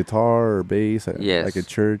guitar or bass, Yes. like at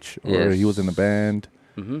church, or Yes. he was in a band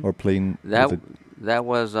or playing. That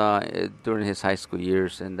was during his high school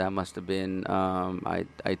years, and that must have been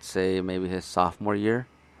I'd say maybe his sophomore year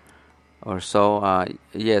or so.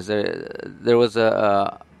 Yes, there was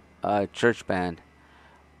a church band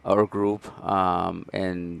or group,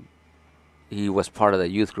 and he was part of the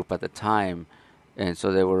youth group at the time, and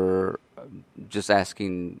so they were just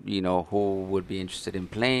asking, who would be interested in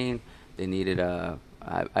playing. They needed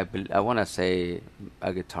I want to say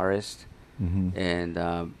a guitarist, and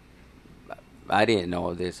I didn't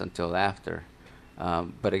know this until after,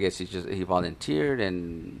 but I guess he volunteered,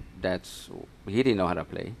 and he didn't know how to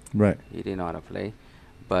play. Right. He didn't know how to play,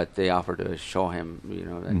 but they offered to show him,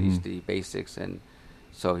 at least the basics, and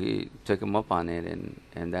so he took him up on it,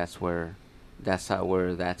 and that's where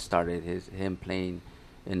that started, him playing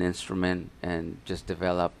an instrument, and just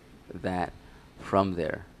develop that from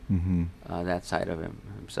there. That side of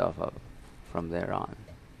himself from there on.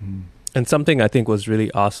 And something I think was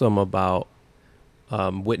really awesome about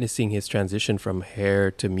witnessing his transition from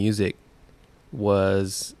hair to music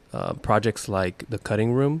was projects like The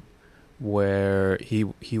Cutting Room, where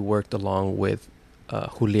he worked along with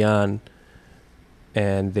Julian,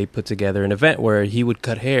 and they put together an event where he would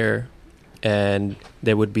cut hair, and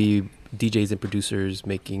there would be DJs and producers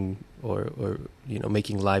making or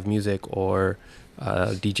making live music or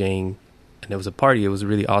DJing, and it was a party. It was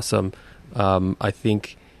really awesome. I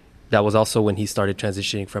think that was also when he started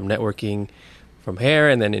transitioning from networking from hair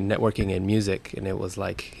and then in networking and music, and it was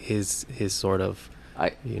like his sort of I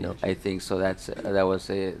think so. That was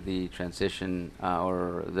the transition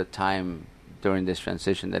or the time during this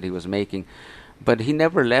transition that he was making, but he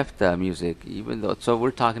never left music, even though. So we're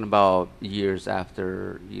talking about years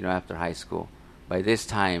after after high school. By this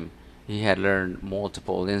time, he had learned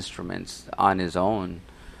multiple instruments on his own.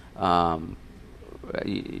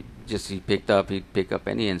 He'd pick up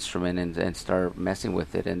any instrument and start messing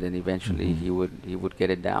with it, and then eventually he would get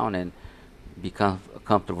it down and become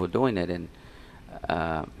comfortable doing it. And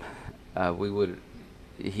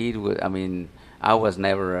he would. I mean, I was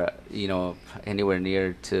never anywhere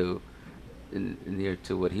near to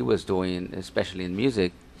what he was doing, especially in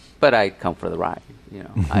music. But I'd come for the ride.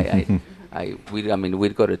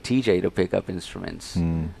 We'd go to TJ to pick up instruments,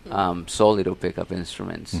 solely to pick up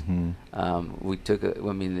instruments. We took,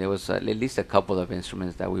 there was at least a couple of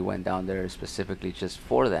instruments that we went down there specifically just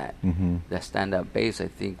for that. That stand-up bass, I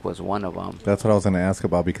think, was one of them. That's what I was going to ask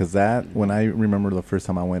about, because when I remember the first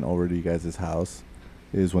time I went over to you guys' house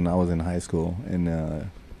is when I was in high school, and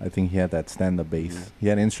I think he had that stand-up bass. He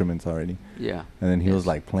had instruments already. Yeah. And then he was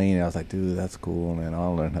like playing it. I was like, dude, that's cool, man.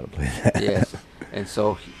 I'll learn how to play that. Yes. And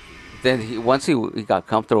so then once he got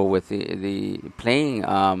comfortable with the playing,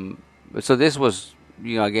 so this was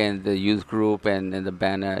again the youth group and the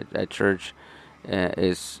band at church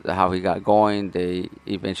is how he got going. They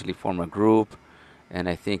eventually formed a group, and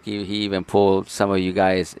I think he even pulled some of you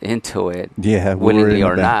guys into it, willingly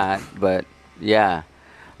or not. But yeah,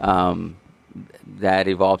 that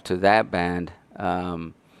evolved to that band,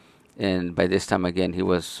 and by this time again he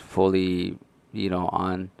was fully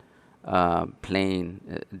on.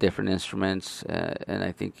 Playing different instruments, and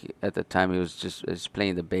I think at the time he was just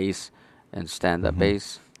playing the bass and stand-up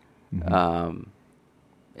bass.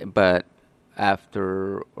 But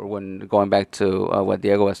after, or when going back to what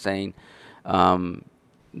Diego was saying,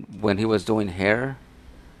 when he was doing hair,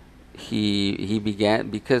 he began,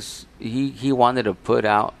 because he wanted to put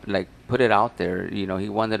it out there. He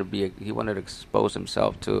wanted to expose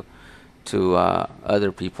himself to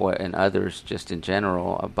other people and others just in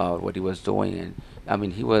general about what he was doing. And I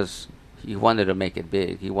mean, he wanted to make it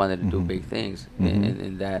big. He wanted to do big things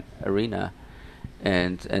in that arena,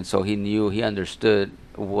 and so he understood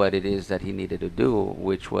what it is that he needed to do,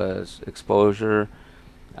 which was exposure.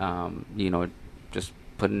 Just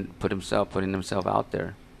putting himself out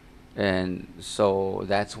there. And so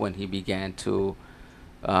that's when he began to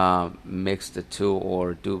mix the two,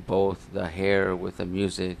 or do both, the hair with the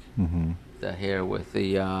music, the hair with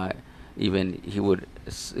the even he would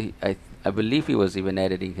I believe he was even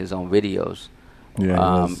editing his own videos.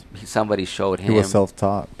 Somebody showed him. He was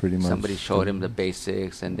self-taught pretty much. Somebody showed him the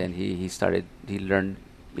basics, and then he learned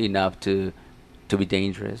enough to be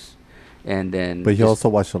dangerous. And then, but he also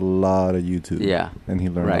watched a lot of YouTube. Yeah, and he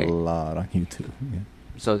learned a lot on YouTube. Yeah.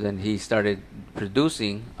 So then he started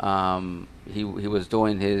producing. He was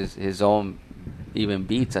doing his own even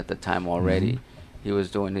beats at the time already. He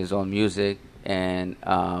was doing his own music, and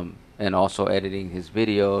also editing his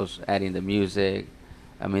videos, adding the music.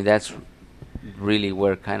 I mean, that's really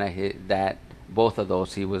where kind of hit that. Both of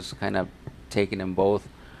those, he was kind of taking them both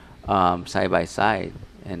side by side,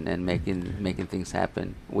 and making things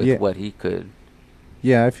happen with what he could.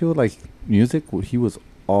 Yeah, I feel like music. He was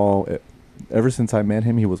ever since I met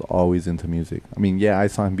him, he was always into music. I mean, I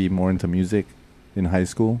saw him be more into music in high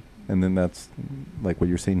school, and then that's like what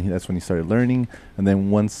you're saying. That's when he started learning, and then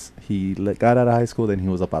once he got out of high school, then he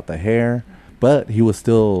was about the hair, but he was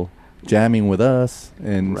still jamming with us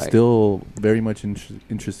and still very much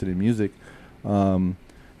interested in music. And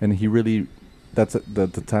he really, that's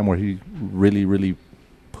the time where he really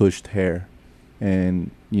pushed hair, and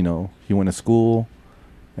he went to school,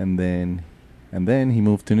 and then he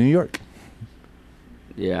moved to New York.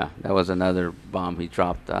 Yeah, that was another bomb he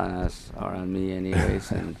dropped on us, or on me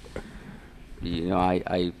anyways. And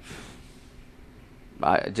I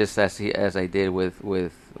just as I did with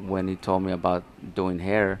when he told me about doing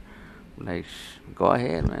hair, like, go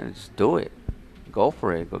ahead, man, just do it, go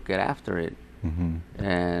for it, go get after it.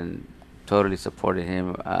 And totally supported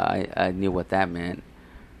him. I knew what that meant,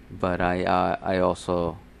 but I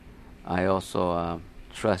also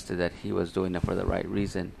trusted that he was doing it for the right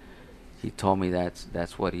reason. he told me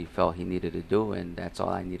that's what he felt he needed to do, and that's all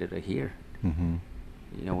I needed to hear. Mm-hmm.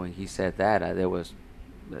 You know, when he said that, there was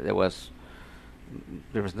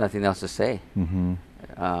nothing else to say.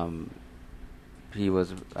 Mm-hmm. He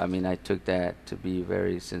was. I mean, I took that to be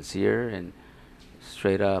very sincere and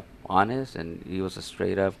straight up honest, and he was a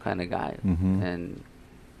straight up kind of guy, Mm-hmm. and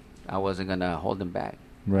I wasn't gonna hold him back.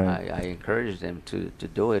 Right. I encouraged him to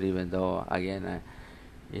do it, even though again,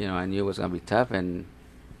 I knew it was gonna be tough, and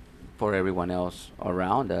for everyone else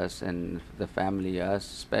around us and the family, us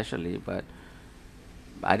especially. But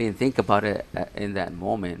I didn't think about it in that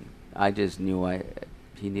moment. I just knew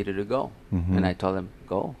he needed to go, Mm-hmm. and I told him,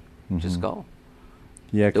 "Go, just Mhm. go,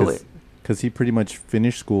 Yeah, do it." because he pretty much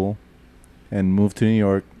finished school and moved to New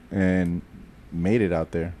York and made it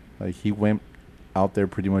out there. Like he went out there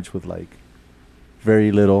pretty much with like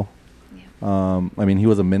very little. Yeah. I mean, he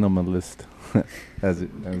was a minimalist, as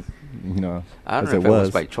you know. I don't as know if it it was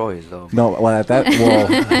was by choice though. No, well at that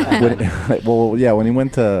when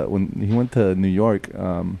he went to New York,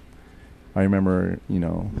 I remember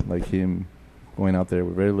like him going out there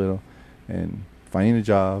with very little and finding a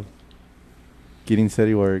job, getting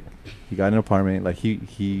steady work. He got an apartment. Like he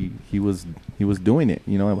was doing it,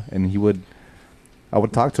 and I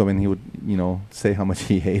would talk to him and he would say how much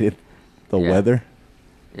he hated the Yeah. weather.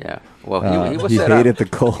 Yeah. Well, he was he set hated up. the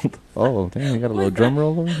cold. Oh, damn! You got a little drum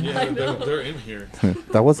roll over here? Yeah, they're in here.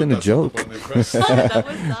 That wasn't a That's not the joke. button they press. That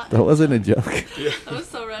was not. That wasn't a joke. That was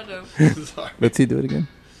so random. Sorry. Let's see, do it again.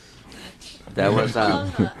 That was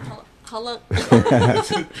How long? They're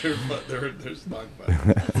stuck, but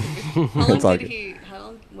It's all good. How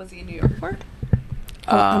long was he in New York for?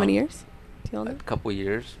 How many years? Do you all a know? couple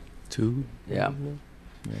years. 2. Yeah.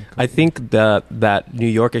 I think that New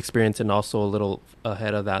York experience, and also a little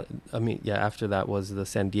ahead of that, I mean, yeah, after that was the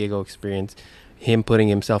San Diego experience. Him putting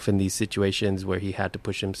himself in these situations where he had to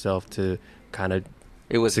push himself to kind of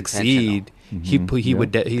It was succeed. Mhm. He Yeah.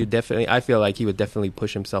 would definitely. I feel like he would definitely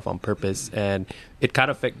push himself on purpose, and it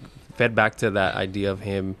kind of fed back to that idea of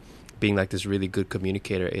him being like this really good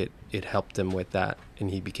communicator. It helped him with that,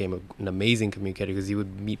 and he became an amazing communicator because he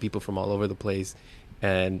would meet people from all over the place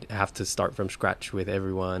and have to start from scratch with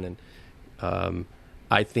everyone. And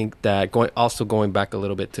I think that going back a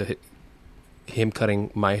little bit to him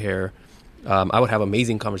cutting my hair, I would have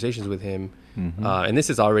amazing conversations with him. Mhm. And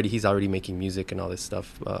he's already making music and all this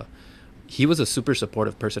stuff. He was a super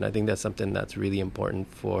supportive person. I think that's something that's really important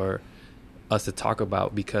for us to talk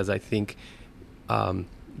about, because I think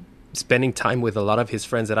spending time with a lot of his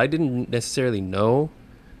friends that I didn't necessarily know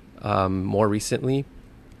more recently,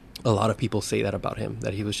 a lot of people say that about him,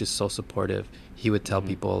 that he was just so supportive. He would tell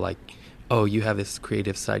people like, oh, you have this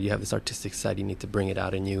creative side, you have this artistic side, you need to bring it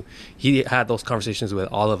out in you. He had those conversations with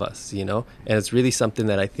all of us, and it's really something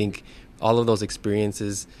that I think all of those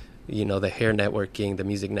experiences, the hair networking, the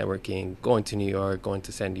music networking, going to New York, going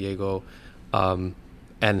to San Diego,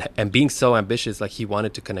 and being so ambitious, like he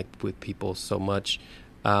wanted to connect with people so much.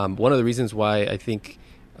 One of the reasons why I think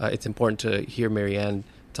it's important to hear Marianne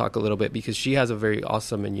talk a little bit, because she has a very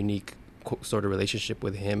awesome and unique sort of relationship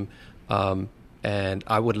with him. And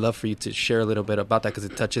I would love for you to share a little bit about that, because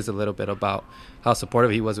it touches a little bit about how supportive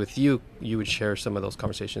he was with you. You would share some of those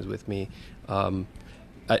conversations with me. I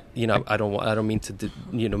don't mean to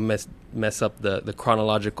mess up the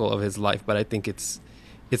chronological of his life, but I think it's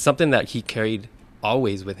something that he carried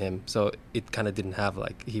always with him. So it kind of didn't have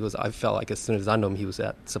I felt like as soon as I know him, he was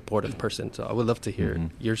that supportive person. So I would love to hear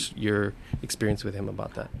your experience with him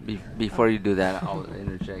about that. Before you do that, I'll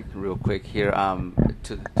interject real quick here.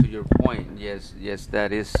 To your point, yes,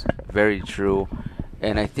 that is very true.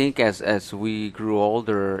 And I think as we grew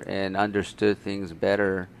older and understood things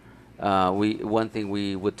better, one thing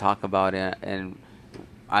we would talk about, and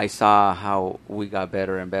I saw how we got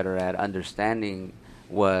better and better at understanding,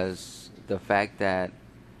 was the fact that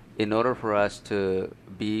in order for us to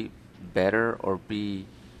be better, or be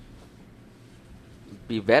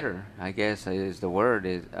better, I guess is the word,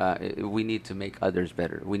 is we need to make others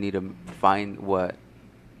better. We need to find what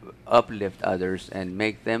uplift others and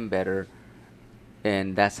make them better,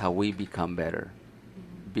 and that's how we become better.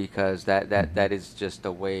 Because that is just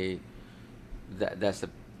the way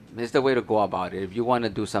it's the way to go about it. If you want to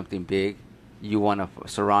do something big, you want to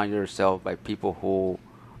surround yourself by people who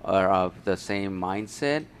are of the same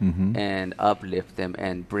mindset, Mhm. and uplift them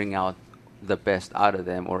and bring out the best out of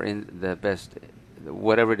them, or in the best,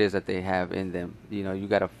 whatever it is that they have in them. You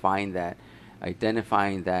got to find that,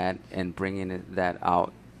 identifying that, and bringing that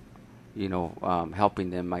out. Helping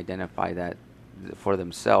them identify that for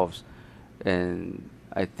themselves. And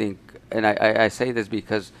I think, and I say this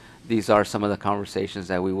because these are some of the conversations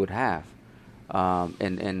that we would have.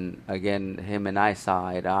 And again, him and I saw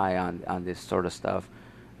eye to eye on this sort of stuff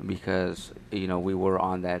because we were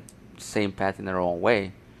on that same path in our own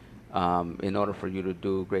way. In order for you to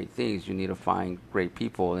do great things, you need to find great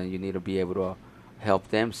people, and you need to be able to help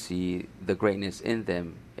them see the greatness in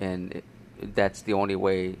them, and that's the only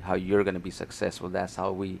way how you're going to be successful. That's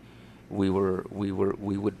how we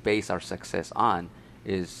would base our success on,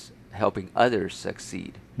 is helping others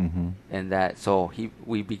succeed. Mm-hmm. And that, so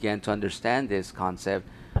we began to understand this concept,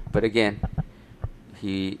 but again,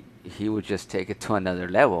 he would just take it to another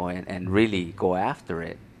level and really go after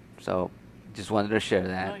it. So just wanted to share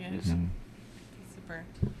that. Oh, yeah. Mm-hmm. Super.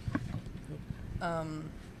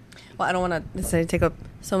 Well, I don't want to necessarily take up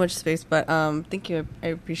so much space, but thank you. I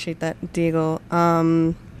appreciate that, Diego.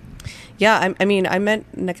 Yeah, I mean, I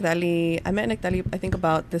met Nectali. I think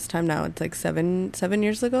about this time now. It's like seven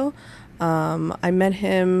years ago. I met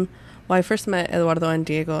him. Well, I first met Eduardo and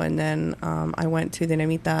Diego, and then I went to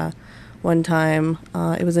Dinamita one time.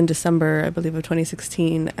 It was in December, I believe, of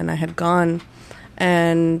 2016, and I had gone,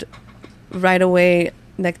 and right away,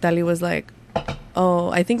 Nectali was like,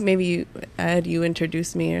 "Oh, I think maybe you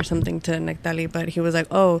introduced me or something to Nectali," but he was like,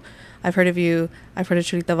 "Oh, I've heard of you. I've heard of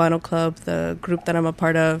Chulita Vano Club, the group that I'm a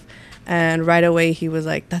part of." And right away, he was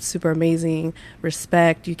like, "That's super amazing.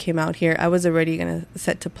 Respect. You came out here." I was already going to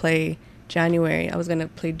set to play January. I was going to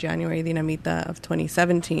play January Dinamita of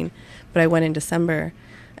 2017, but I went in December.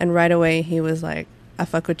 And right away, he was like, "I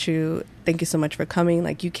fuck with you. Thank you so much for coming.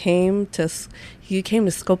 Like, you came to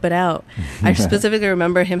scope it out." I specifically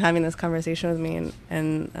remember him having this conversation with me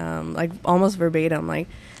and like almost verbatim, like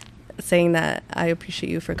saying that I appreciate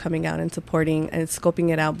you for coming out and supporting and scoping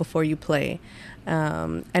it out before you play.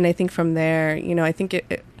 And I think from there, I think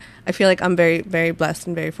I feel like I'm very, very blessed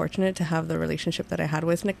and very fortunate to have the relationship that I had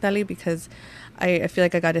with Nectali, because I feel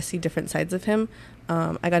like I got to see different sides of him.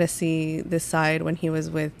 I got to see this side when he was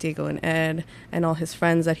with Diego and Ed and all his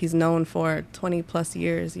friends that he's known for 20 plus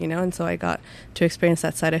years, and so I got to experience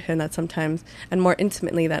that side of him that sometimes, and more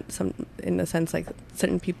intimately, that in a sense, like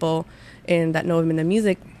certain people that know him in the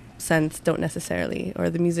music sense don't necessarily, or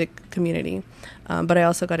the music community. But I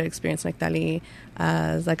also got to experience Nectali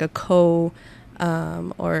as like a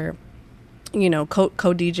or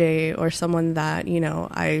co-DJ, or someone that,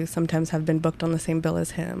 I sometimes have been booked on the same bill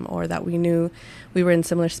as him, or that we knew we were in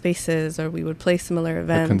similar spaces, or we would play similar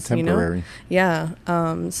events. A contemporary. Yeah.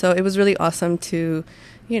 So it was really awesome to,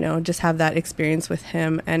 just have that experience with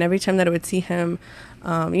him. And every time that I would see him,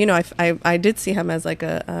 I did see him as like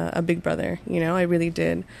a big brother, I really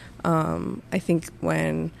did. I think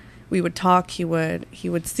when we would talk, he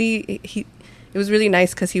would see, it was really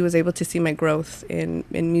nice because he was able to see my growth in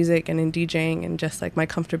music and in DJing, and just like my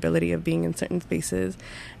comfortability of being in certain spaces.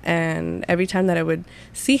 And every time that I would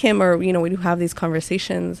see him, or, we would have these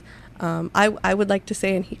conversations, I would like to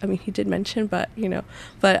say, and he did mention, but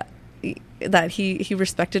that he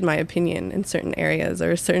respected my opinion in certain areas,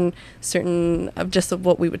 or certain of just of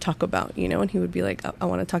what we would talk about, and he would be like, I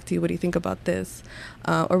want to talk to you. What do you think about this?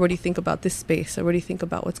 Or what do you think about this space? Or what do you think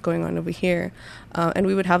about what's going on over here? And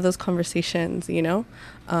we would have those conversations, or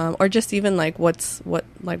just even like what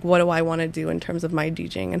do I want to do in terms of my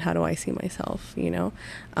DJing, and how do I see myself,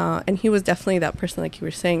 and he was definitely that person, like you were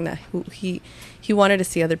saying, that he wanted to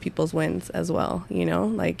see other people's wins as well,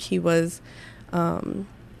 like he was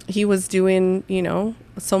doing,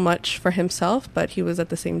 so much for himself, but he was at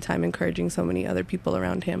the same time encouraging so many other people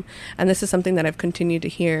around him. And this is something that I've continued to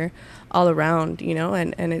hear all around,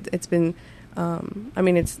 and it's been,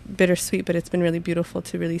 it's bittersweet, but it's been really beautiful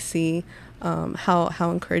to really see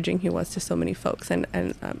how encouraging he was to so many folks. And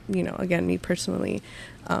again, me personally,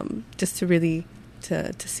 just to really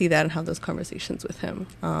to see that and have those conversations with him.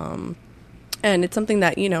 And it's something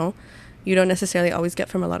that, you don't necessarily always get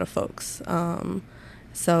from a lot of folks.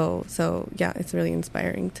 So yeah, it's really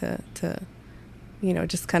inspiring to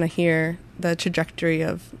just kind of hear the trajectory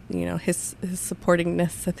of, his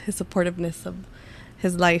supportiveness of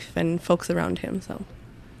his life and folks around him. So,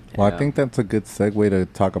 well, I think that's a good segue to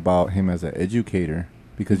talk about him as an educator,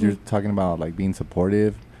 because Mm-hmm. you're talking about like being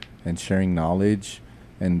supportive and sharing knowledge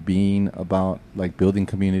and being about like building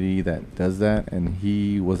community that does that. And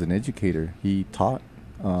he was an educator. He taught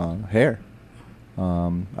hair.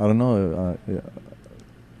 I don't know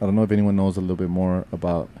if anyone knows a little bit more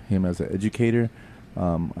about him as an educator.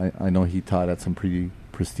 I know he taught at some pretty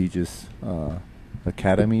prestigious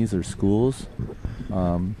academies or schools.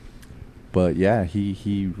 But yeah,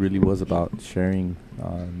 he really was about sharing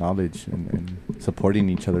knowledge and supporting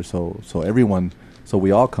each other. So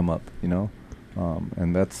we all come up,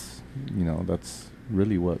 and that's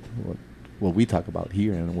really what we talk about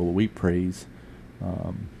here, and what we praise.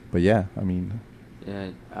 But yeah, I mean,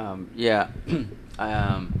 Yeah.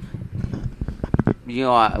 um,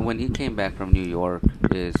 when he came back from New York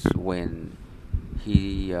is when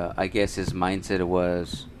he, I guess his mindset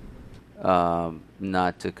was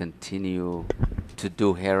not to continue to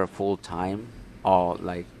do hair full time. All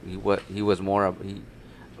like he was more of he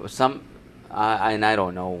some and I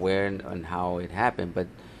don't know where and how it happened, but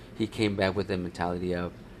he came back with the mentality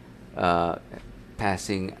of uh,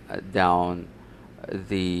 passing down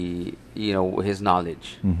the his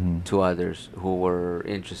knowledge to others who were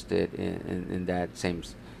interested in that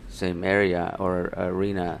same area or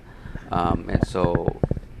arena, and so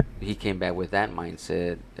he came back with that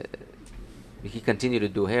mindset. He continued to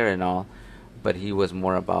do hair and all, but he was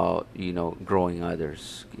more about growing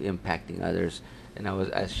others, impacting others. And I was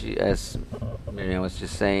as Marianne was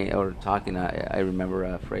just saying or talking, I remember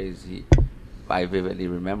a phrase I vividly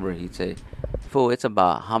remember. He'd say, "Fool, it's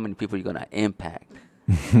about how many people you're gonna impact."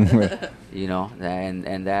 And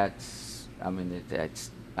that's, I mean,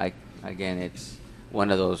 it's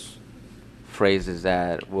one of those phrases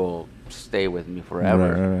that will stay with me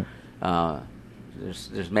forever. Right.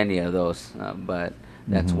 There's many of those, but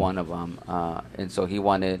that's one of them. And so he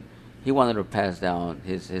wanted to pass down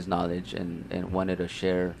his knowledge and wanted to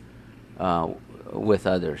share with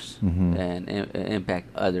others and impact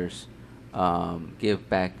others, give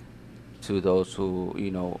back to those who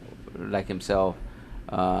like himself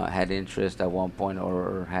had interest at one point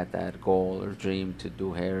or had that goal or dream to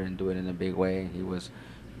do hair and do it in a big way.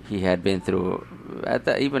 He had been through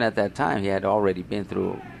even at that time he had already been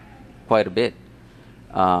through quite a bit,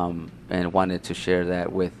 and wanted to share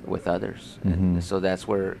that with others. And so that's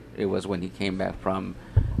where it was when he came back from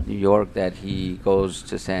New York that he goes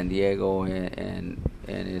to San Diego and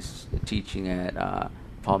is teaching at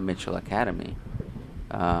Paul Mitchell Academy.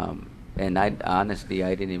 And I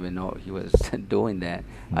didn't even know he was doing that.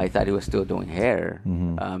 I thought he was still doing hair,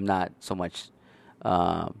 not so much,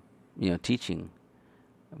 teaching.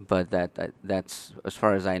 But that's as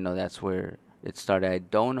far as I know. That's where it started. I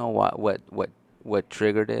don't know what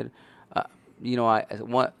triggered it.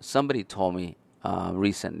 Somebody told me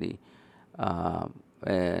recently,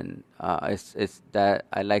 and it's that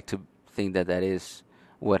I like to think that is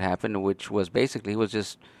what happened, which was basically he was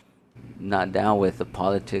just not down with the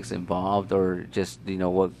politics involved or just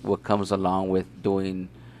what comes along with doing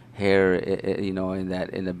hair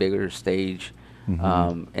in a bigger stage,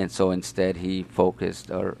 and so instead he focused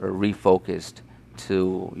or refocused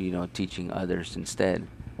to teaching others instead.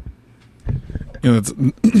 It's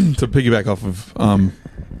to piggyback off of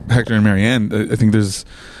Hector and Marianne. I think there's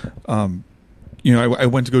I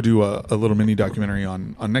went to go do a little mini documentary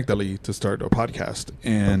on Nectali to start a podcast.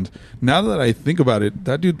 And now that I think about it,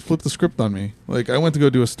 that dude flipped the script on me. Like, I went to go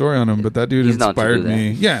do a story on him, but that dude inspired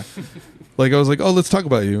me. Yeah. Like, I was like, oh, let's talk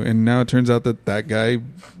about you. And now it turns out that guy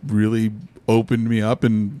really opened me up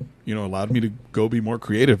and, allowed me to go be more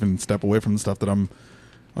creative and step away from the stuff that I'm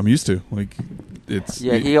used to. Like, it's...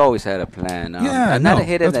 Yeah, he always had a plan. Not a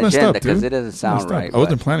hidden agenda because it doesn't sound right. I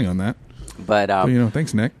wasn't planning on that. But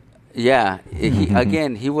thanks, Nick. Yeah,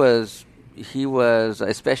 he was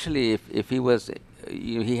especially if he was,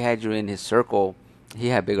 he had you in his circle. He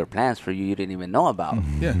had bigger plans for you didn't even know about.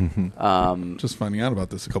 Yeah, just finding out about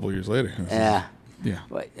this a couple of years later. Yeah, yeah,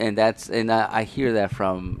 and I hear that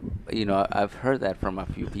from I've heard that from a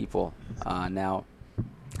few people now,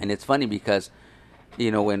 and it's funny because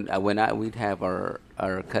when we'd have our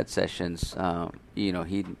cut sessions, he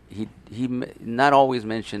not always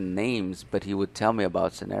mention names, but he would tell me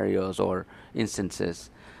about scenarios or instances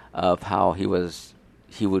of how he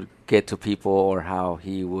would get to people or how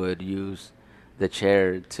he would use the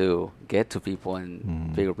chair to get to people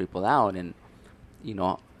and figure people out and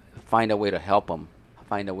find a way to help them,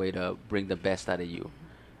 find a way to bring the best out of you.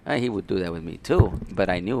 He would do that with me too, but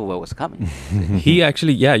I knew what was coming. He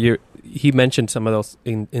actually, he mentioned some of those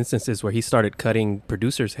instances where he started cutting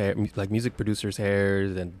producers' hair, like music producers'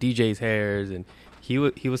 hairs and DJs' hairs, and he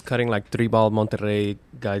was cutting like 3-Ball Monterrey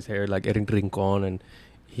guys' hair, like Erin Rincon, and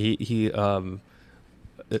he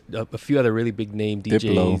a few other really big name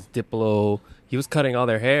DJs, Diplo. He was cutting all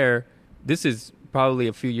their hair. This is probably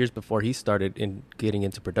a few years before he started getting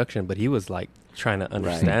into production, but he was like trying to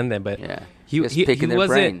understand them. But he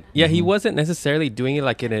wasn't. Yeah, he wasn't necessarily doing it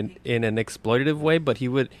like in an exploitative way, but he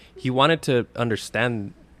wanted to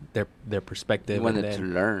understand their perspective. He wanted to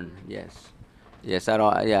learn. Yes. I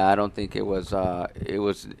don't think it was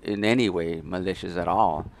in any way malicious at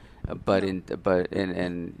all. But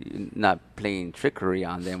not playing trickery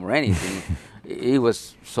on them or anything. It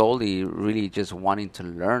was solely really just wanting to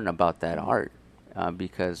learn about that art,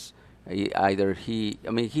 because he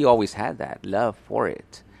always had that love for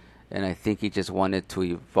it, and I think he just wanted to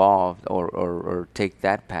evolve or take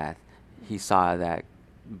that path. He saw that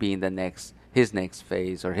being his next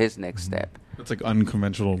phase or his next step. It's like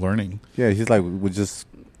unconventional learning. Yeah, he's like we're just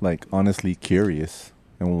like honestly curious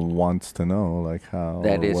and wants to know like how.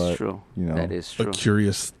 That or is what, true. You know, That is true. A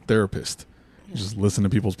curious therapist. You just listen to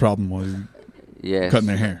people's problem while you're Yes. cutting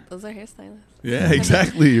their hair. Those are hairstylists. Yeah,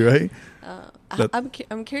 exactly, right?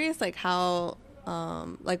 I'm curious, like how,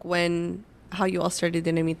 how you all started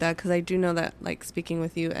Dinamita, because I do know that, like speaking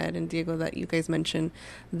with you, Ed and Diego, that you guys mentioned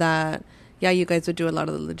that, yeah, you guys would do a lot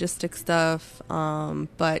of the logistic stuff,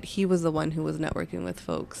 but he was the one who was networking with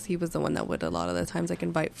folks. He was the one that would a lot of the times like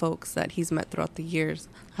invite folks that he's met throughout the years.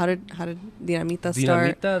 How did Dinamita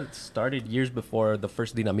start? Dinamita started years before the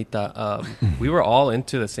first Dinamita. We were all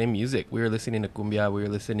into the same music. We were listening to cumbia. We were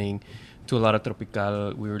listening to a lot of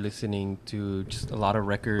tropical. We were listening to just a lot of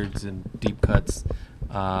records and deep cuts.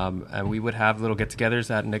 And we would have little get-togethers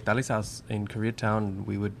at Nectali's house in Koreatown.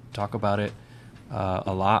 We would talk about it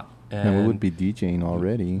a lot. And we would be DJing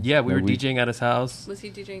already. Yeah, we were DJing at his house. Was he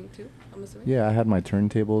DJing too? I'm assuming. Yeah, I had my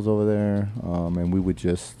turntables over there, and we would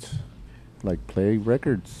just like play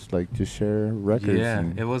records, like just share records. Yeah,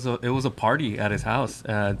 and it was a party at his house.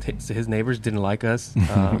 His neighbors didn't like us,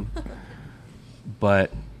 but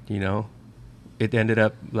it ended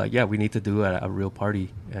up like, yeah, we need to do a real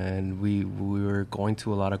party, and we were going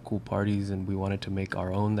to a lot of cool parties, and we wanted to make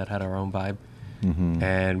our own that had our own vibe. Mm-hmm.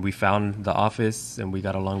 And we found the office, and we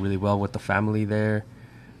got along really well with the family there.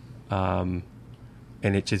 And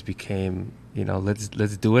it just became,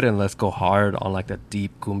 let's do it, and let's go hard on like the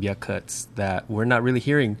deep cumbia cuts that we're not really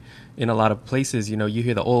hearing in a lot of places. You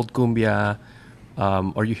hear the old cumbia,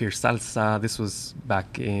 or you hear salsa. This was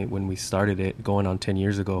back when we started it, going on 10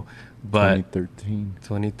 years ago. But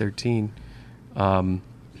 2013.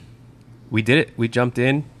 We did it. We jumped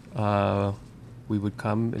in. We would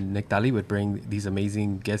come, and Nick Dali would bring these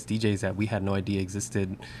amazing guest DJs that we had no idea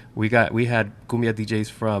existed. We had cumbia DJs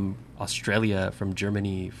from Australia, from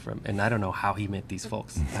Germany, and I don't know how he met these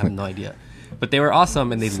folks. I have no idea, but they were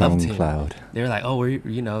awesome, and they loved him. They were like, oh,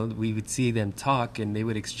 we would see them talk, and they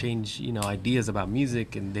would exchange, ideas about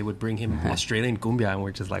music, and they would bring him Australian cumbia, and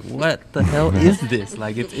we're just like, what the hell is this?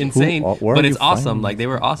 Like, it's insane, but it's awesome. Like, they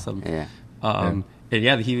were awesome. Yeah. And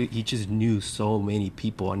yeah, he just knew so many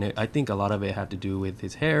people, and I think a lot of it had to do with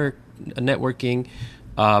his hair networking,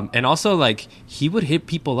 and also like he would hit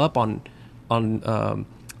people up on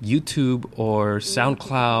YouTube or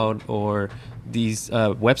SoundCloud or these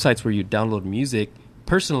websites where you download music.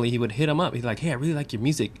 Personally, he would hit them up. He's like, "Hey, I really like your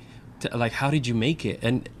music. Like, how did you make it?"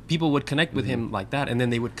 And people would connect with him like that, and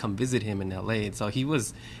then they would come visit him in LA. And so he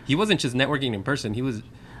wasn't just networking in person. He was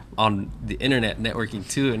on the internet networking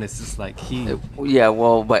too, and it's just like yeah,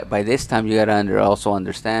 well, by this time you gotta also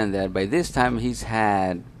understand that by this time he's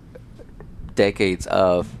had decades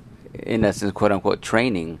of, in essence, quote unquote,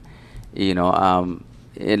 training, in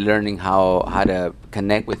learning how to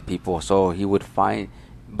connect with people. So he would find,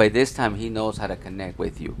 by this time he knows how to connect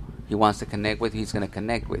with you. He wants to connect with you, he's going to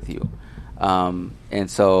connect with you.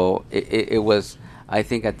 And so it was, I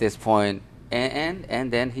think at this point,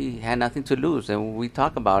 and then he had nothing to lose, and we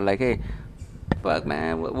talk about like, hey, fuck,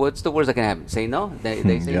 man, what's the worst that can happen? Say no.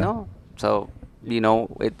 They say no. So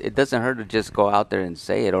it doesn't hurt to just go out there and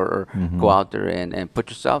say it, or go out there and put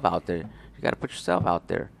yourself out there. You got to put yourself out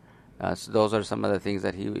there. So those are some of the things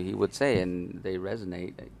that he would say, and they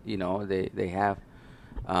resonate. They have,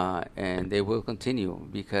 and they will continue,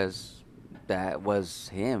 because that was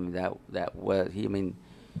him. That was he. I mean,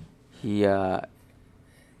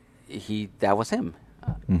 that was him.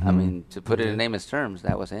 I mean, to put it in layman's terms,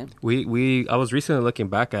 that was him. I was recently looking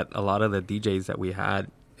back at a lot of the DJs that we had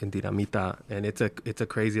in Dinamita, and it's a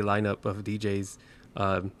crazy lineup of DJs.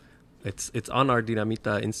 It's on our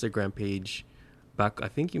Dinamita Instagram page. Back, I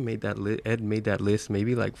think you made that Ed made that list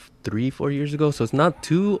maybe like 3-4 years ago, so it's not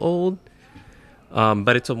too old.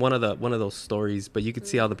 But it's one of those stories. But you could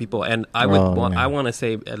see all the people, and I want to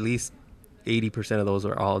say at least 80% of those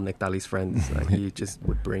are all Nick Dali's friends. Like, he just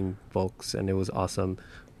would bring folks, and it was awesome.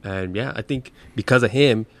 And yeah, I think because of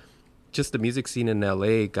him, just the music scene in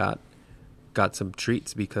LA got some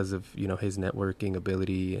treats because of his networking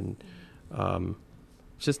ability, and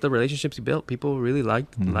just the relationships he built. People really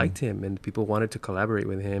liked him, and people wanted to collaborate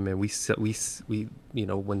with him. And we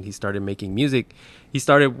when he started making music, he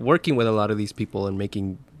started working with a lot of these people and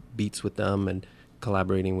making beats with them and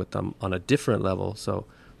collaborating with them on a different level. So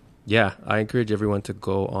yeah, I encourage everyone to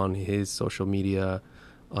go on his social media,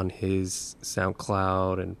 on his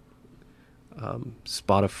SoundCloud and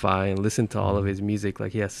Spotify, and listen to all of his music.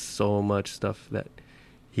 Like, he has so much stuff that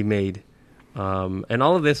he made, and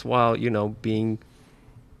all of this while being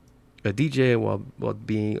a DJ, while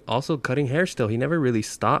being also cutting hair still. He never really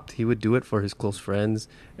stopped. He would do it for his close friends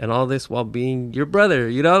and all this while being your brother,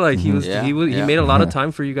 you know, like he made a lot of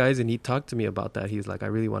time for you guys. And he talked to me about that. He was like, I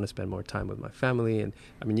really want to spend more time with my family. And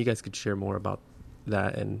I mean, you guys could share more about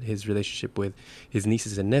that and his relationship with his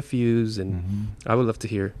nieces and nephews. And I would love to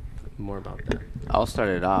hear more about that. I'll start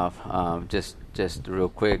it off. Just real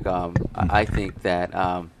quick. I think that,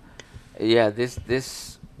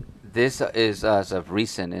 this is as of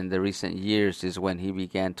recent, in the recent years, is when he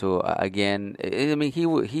began to again. I mean,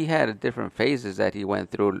 he had different phases that he went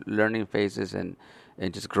through, learning phases and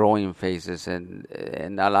just growing phases, and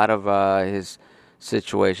a lot of his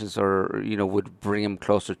situations, or would bring him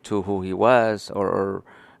closer to who he was, or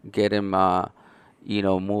get him,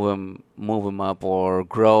 move him up or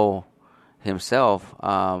grow himself.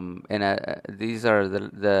 And these are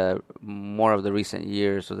the more of the recent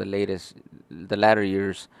years, or the latter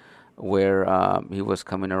years, where he was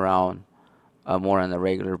coming around more on a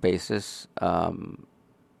regular basis.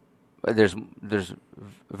 There's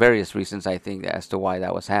various reasons, I think, as to why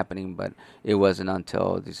that was happening, but it wasn't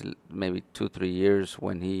until these maybe 2-3 years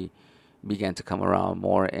when he began to come around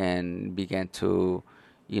more and began to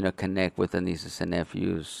connect with the nieces and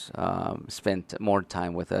nephews, spent more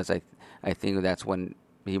time with us. I think that's when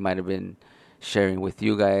he might have been sharing with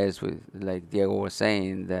you guys, with, like Diego was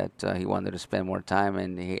saying, that he wanted to spend more time,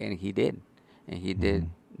 and he did,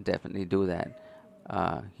 definitely do that.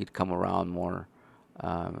 He'd come around more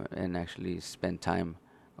and actually spend time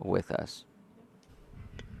with us.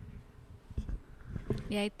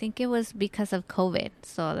 Yeah, I think it was because of COVID.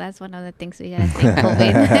 So that's one of the things we gotta thank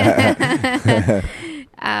COVID.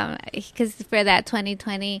 Because for that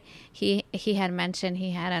 2020, he had mentioned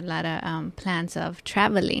he had a lot of plans of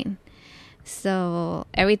traveling. So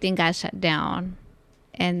everything got shut down,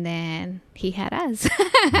 and then he had us.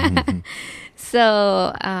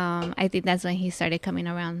 So I think that's when he started coming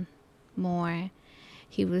around more.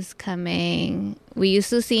 He was coming. We used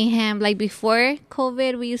to see him, like before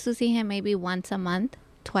COVID, we used to see him maybe once a month,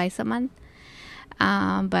 twice a month.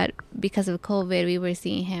 But because of COVID, we were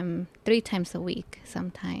seeing him 3 times a week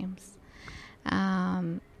sometimes.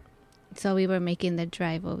 So we were making the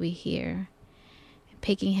drive over here,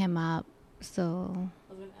 picking him up. So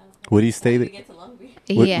would he stay?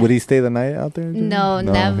 Would he stay the night out there? No,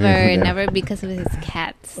 never because of his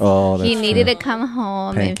cats. Oh, that's he needed true. to come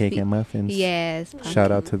home. Pancake and muffins. Yes.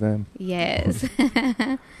 Shout out to them. Yes.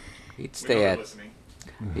 He'd stay at.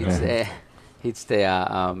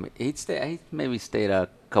 He maybe stayed a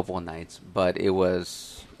couple of nights, but it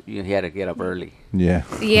was he had to get up early. Yeah.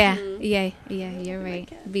 Yeah. You're right.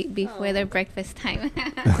 Before their breakfast time.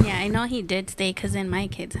 Yeah, I know he did stay because then my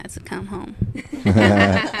kids had to come home.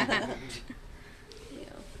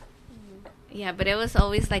 Yeah, but it was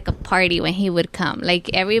always like a party when he would come. Like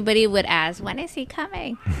everybody would ask, when is he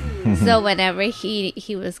coming? So whenever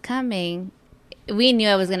he was coming, we knew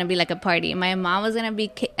it was going to be like a party. My mom was going to be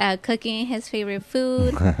cooking his favorite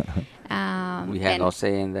food. We had no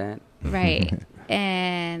say in that. Right.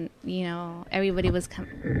 And, everybody was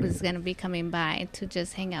going to be coming by to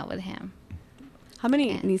just hang out with him. How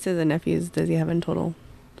many nieces and nephews does he have in total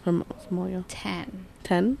from Samoa? 10.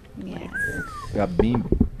 10? Yes. Got me.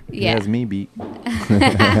 He has me beat.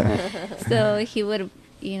 So he would,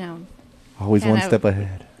 always one step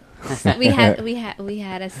ahead. we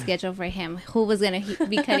had a schedule for him who was gonna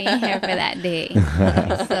be cutting hair for that day.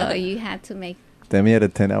 So you had to make. Then he had a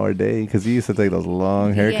 10-hour day because he used to take those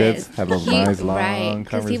long haircuts, have those nice long conversations.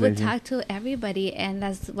 Because he would talk to everybody, and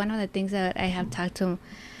that's one of the things that I have talked to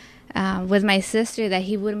with my sister, that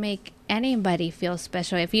he would make anybody feel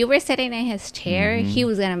special. If you were sitting in his chair, he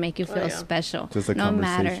was gonna make you feel special. Just a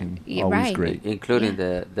conversation, always right? Great, including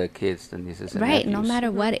the kids, the nieces and right. nephews. No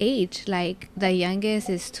matter what age, like the youngest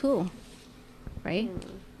is 2, right?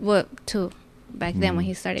 Well, 2 back then when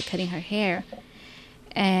he started cutting her hair,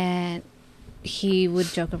 and he would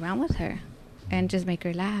joke around with her and just make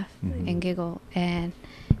her laugh and giggle. And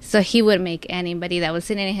so he would make anybody that was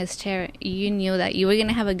sitting in his chair, you knew that you were going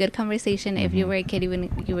to have a good conversation. If you were a kid, you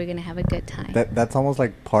were going to have a good time. That's almost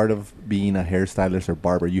like part of being a hairstylist or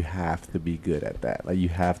barber. You have to be good at that. Like, you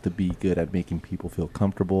have to be good at making people feel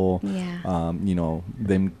comfortable. Yeah.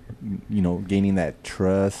 Them, gaining that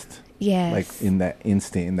trust. Yes. Like in that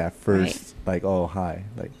instant, in that first, like, oh, hi.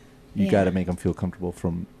 Like, you got to make them feel comfortable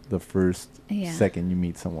from the first second you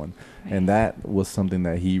meet someone. Right. And that was something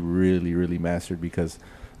that he really, really mastered, because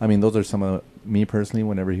those are some of, me personally,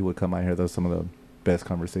 whenever he would come out here, those are some of the best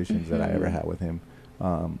conversations that I ever had with him.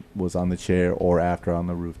 was on the chair or after on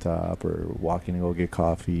the rooftop or walking to go get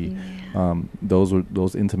coffee. Yeah.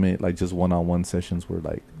 Those intimate, like just one-on-one sessions were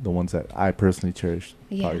like the ones that I personally cherished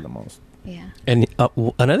probably Yeah. the most. Yeah. And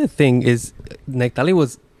another thing is, Nectali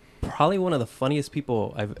was probably one of the funniest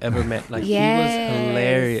people I've ever met. Like Yes. he was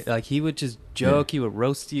hilarious. Like he would just joke. He would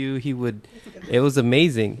roast you. It was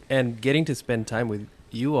amazing. And getting to spend time with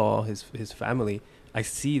you all, his family, I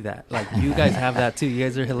see that. Like you guys have that too. You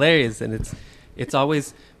guys are hilarious, and it's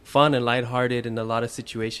always fun and lighthearted in a lot of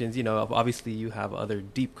situations. You know, obviously you have other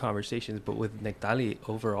deep conversations, but with Nectali,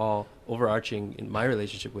 overarching in my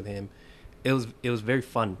relationship with him, it was very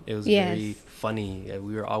fun. It was Yes. very funny.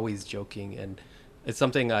 We were always joking, and it's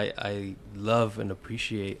something I love and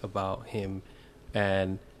appreciate about him,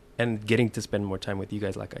 and getting to spend more time with you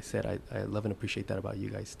guys. Like I said, I love and appreciate that about you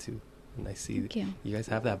guys too. And I see Thank you. you guys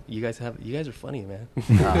have that. You guys are funny, man.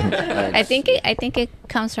 I think it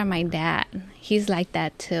comes from my dad. He's like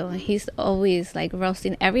that too. He's always like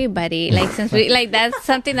roasting everybody. Like since we like that's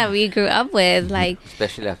something that we grew up with. Like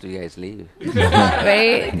Especially after you guys leave.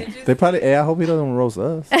 right. They probably. Hey, I hope he doesn't roast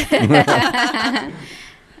us.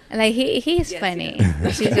 Like he's funny. Thank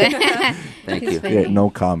He's you. funny. Yeah, no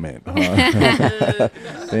comment. Huh?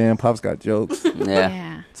 Damn, Pop's got jokes.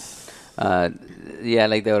 Yeah. Yeah,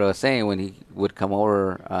 like what I was saying, when he would come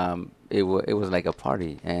over, it was like a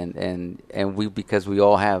party, and we, because we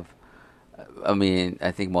all have, I mean,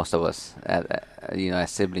 I think most of us,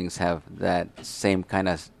 as siblings, have that same kind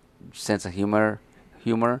of sense of humor,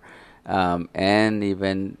 and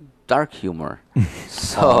even dark humor.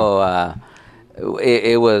 So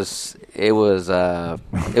it was fun. It was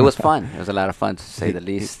a lot of fun, to say the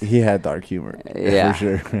least. He had dark humor. Yeah, for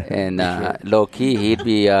sure. And low key, he'd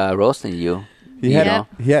be roasting you. He you had know?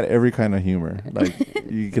 he had every kind of humor like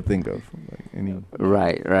you could think of. Like any.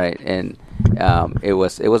 Right, and it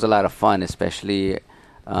was a lot of fun, especially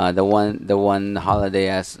the one holiday,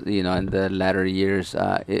 as you know, in the latter years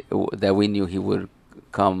that we knew he would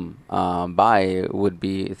come by would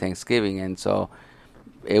be Thanksgiving, and so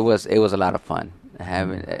it was a lot of fun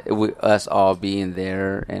having us all being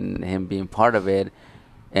there and him being part of it.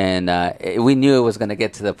 And we knew it was going to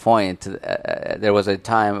get to the point. There was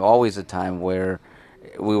always a time where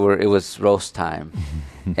it was roast time,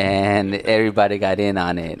 and everybody got in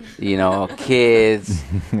on it. You know, kids,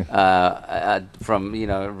 from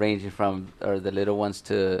ranging from the little ones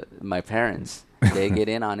to my parents, they get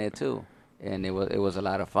in on it too, and it was a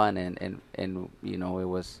lot of fun, and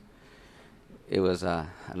it was a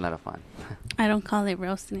lot of fun. I don't call it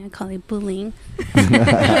roasting. I call it bullying.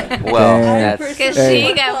 Well, that's Because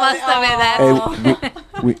she got most of it. That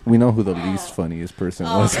Hey, we know who the least funniest person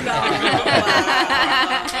was. No.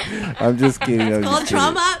 I'm just kidding. I'm Called just kidding.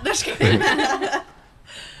 trauma. No, just kidding.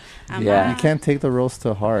 Yeah. You can't take the roast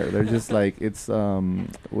to heart. They're just like it's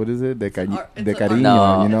what is it? De It's cariño.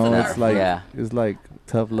 No, you know, it's it's like yeah. it's like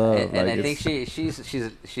tough love. And like I think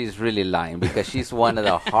it's- she's really lying, because she's one of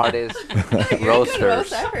the hardest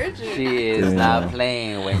roasters. I heard you. She is Yeah. not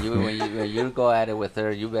playing. When you go at it with her,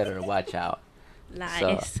 you better watch out.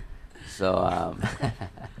 Lies. So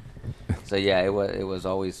so yeah, it was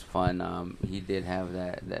always fun. He did have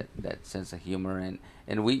that sense of humor, and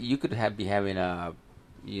you could be having a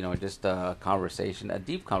just a conversation, a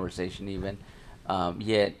deep conversation even,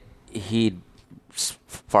 yet he'd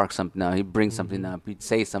spark something up. He'd bring something up. He'd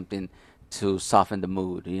say something to soften the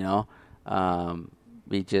mood. He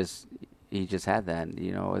just had that.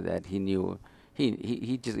 That he knew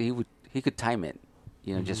he could time it.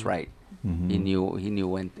 Just right. Mhm. He knew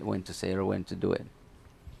when to say it or when to do it.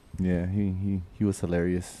 Yeah, he was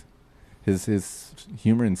hilarious. His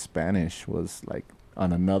humor in Spanish was like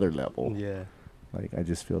on another level. Yeah. Like I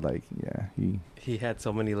just feel like He had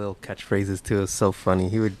so many little catchphrases too. It was so funny.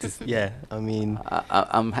 He would just I mean,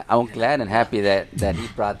 I'm glad and happy that he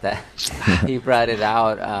brought that he brought it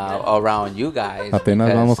out around you guys. apenas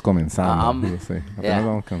because, vamos comenzando. um, He'll say, apenas yeah.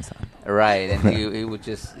 vamos comenzando. right, and he would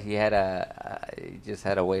he had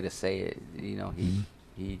a way to say it.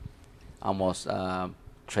 He almost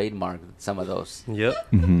trademarked some of those. yep.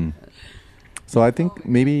 Mm-hmm. So I think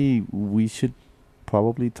maybe we should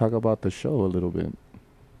probably talk about the show a little bit.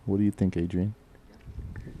 What do you think, Adrian?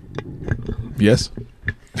 Yes.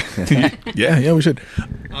 yeah, we should.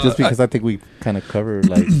 Just because I think we kind of covered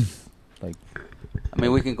like I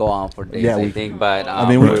mean, we can go on for days. Yeah, I we- think, but I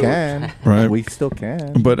mean we Right. can, Right. We still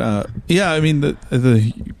can. But yeah, I mean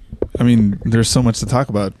I mean, there's so much to talk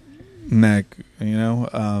about Nick,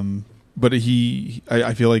 but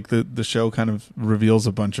I feel like the show kind of reveals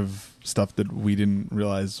a bunch of stuff that we didn't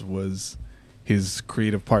realize was his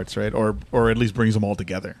creative parts, right? Or at least brings them all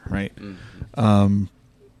together, right? Mm.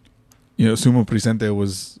 Sumo Presente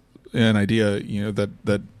was an idea,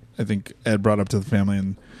 that I think Ed brought up to the family,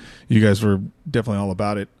 and you guys were definitely all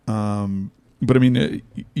about it. But I mean,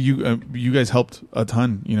 you guys helped a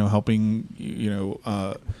ton, helping,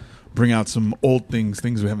 bring out some old things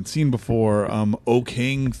we haven't seen before,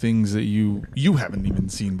 okaying things that you haven't even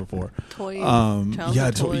seen before. Toys,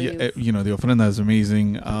 toys. The ofrenda is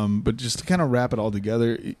amazing. But just to kind of wrap it all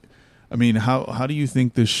together, I mean, how do you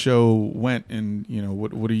think this show went? And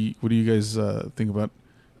what do you guys think about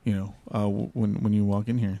when you walk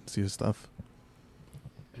in here and see his stuff?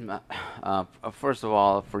 First of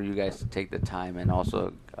all, for you guys to take the time and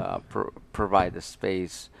also provide the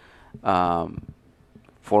space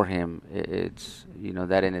for him, it's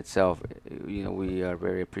that in itself, we are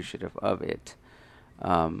very appreciative of it.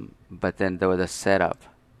 But then the setup,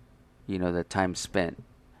 the time spent.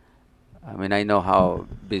 I mean, I know how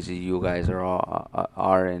busy you guys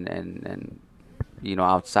are and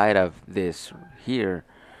outside of this here.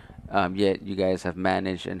 Yet you guys have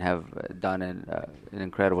managed and have done an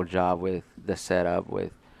incredible job with the setup,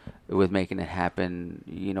 with making it happen.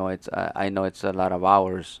 It's I know it's a lot of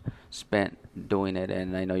hours spent doing it,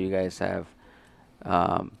 and I know you guys have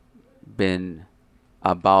been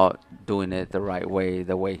about doing it the right way,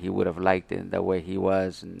 the way he would have liked it, the way he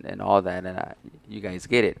was, and all that, and you guys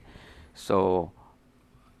get it. So,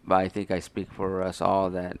 but I think I speak for us all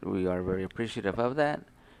that we are very appreciative of that,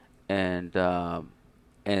 and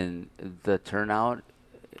the turnout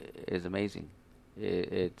is amazing.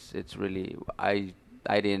 It's really, I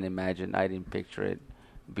didn't picture it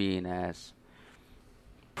being as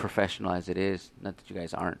professional as it is. Not that you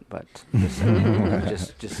guys aren't, but just I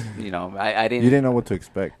didn't. You didn't know what to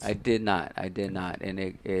expect. I did not, and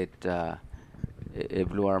it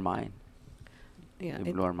blew our mind. Yeah,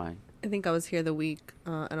 it blew our mind. I think I was here the week,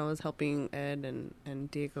 and I was helping Ed and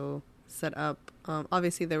Diego set up.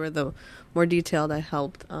 Obviously, there were the more detailed. I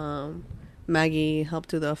helped. Maggie helped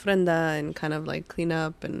do the ofrenda and kind of like clean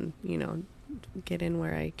up and get in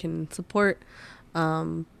where I can support.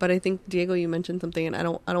 But I think Diego, you mentioned something, and I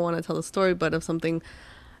don't want to tell the story, but of something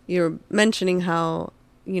you're mentioning how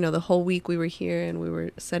the whole week we were here and we were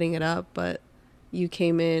setting it up, but you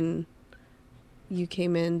came in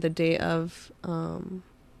the day of.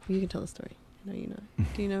 You can tell the story. Do you know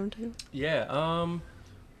what I'm talking about? Yeah.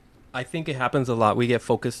 I think it happens a lot. We get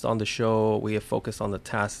focused on the show. We get focused on the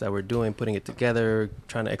tasks that we're doing, putting it together,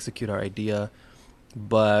 trying to execute our idea.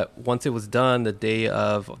 But once it was done, the day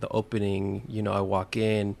of the opening, I walk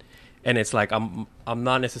in, and it's like I'm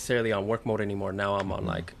not necessarily on work mode anymore. Now I'm on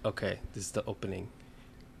like, okay, this is the opening.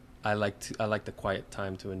 I like the quiet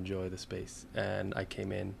time to enjoy the space. And I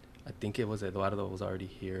came in. I think it was Eduardo was already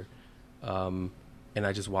here. And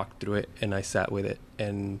I just walked through it and I sat with it,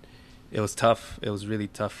 and it was tough. It was really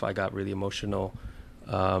tough. I got really emotional.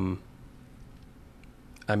 I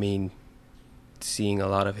mean, seeing a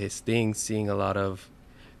lot of his things, seeing a lot of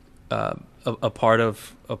a part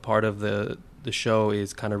of the show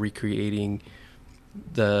is kind of recreating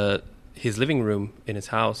his living room in his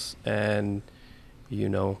house, and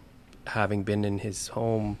having been in his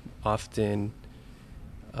home often.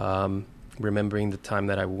 Remembering the time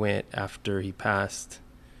that I went after he passed,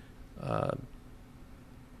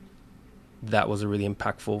 that was really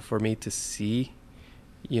impactful for me to see,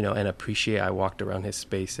 and appreciate. I walked around his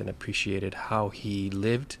space and appreciated how he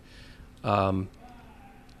lived. And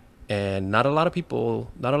not a lot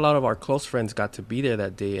of our close friends got to be there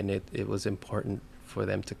that day, and it was important for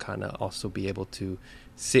them to kind of also be able to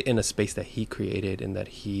sit in a space that he created and that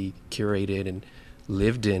he curated and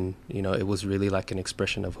lived in. It was really like an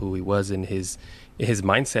expression of who he was in his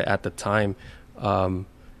mindset at the time.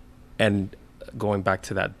 And going back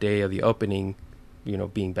to that day of the opening,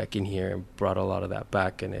 being back in here and brought a lot of that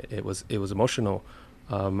back, and it was emotional.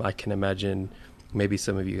 I can imagine maybe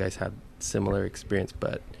some of you guys had similar experience,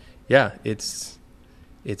 but yeah, it's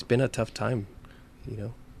been a tough time,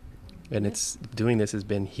 and it's doing this has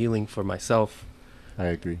been healing for myself. I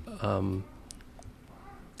agree.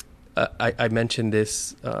 I mentioned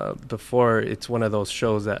this before. It's one of those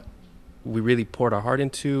shows that we really poured our heart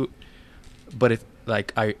into, but it's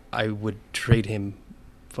like I would trade him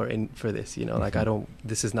for this. Like I don't.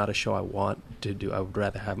 This is not a show I want to do. I would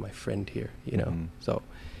rather have my friend here. So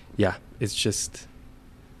yeah, it's just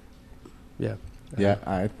yeah. Yeah,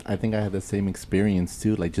 I think I had the same experience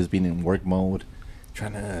too. Like just being in work mode,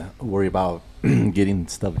 trying to worry about getting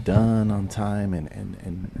stuff done on time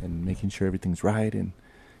and making sure everything's right, and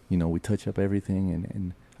we touch up everything,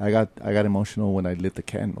 and I got emotional when I lit the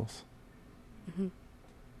candles. Mm-hmm.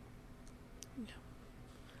 Yeah.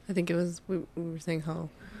 I think it was we were saying how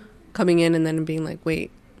coming in and then being like,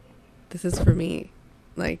 wait, this is for me.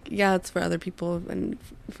 like, yeah, it's for other people and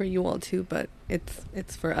for you all too, but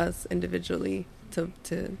it's for us individually to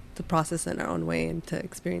process it in our own way and to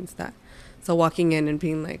experience that. So walking in and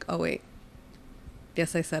being like, oh wait,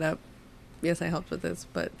 yes, I set up, yes, I helped with this,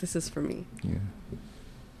 but this is for me. Yeah.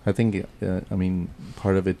 I think, I mean,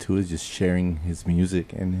 part of it too is just sharing his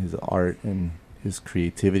music and his art and his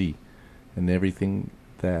creativity and everything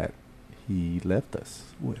that he left us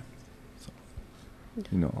with. So,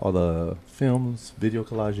 you know, all the films, video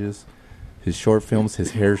collages, his short films,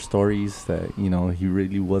 his hair stories, that, you know, he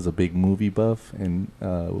really was a big movie buff. And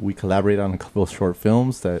we collaborate on a couple of short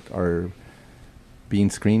films that are being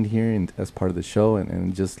screened here and as part of the show.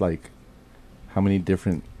 And just like how many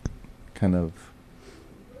different kind of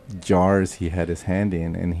jars he had his hand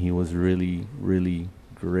in, and he was really, really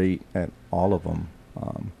great at all of them.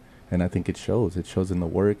 And I think it shows in the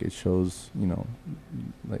work. It shows, you know,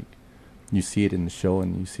 like you see it in the show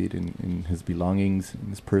and you see it in his belongings, in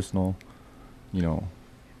his personal, you know,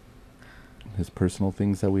 his personal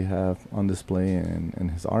things that we have on display,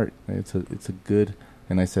 and his art. It's a good,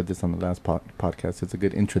 and I said this on the last podcast, it's a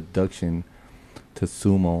good introduction to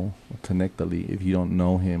Sumo, to Nectali. If you don't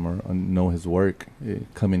know him or know his work,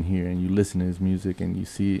 come in here and you listen to his music and you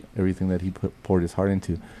see everything that he poured his heart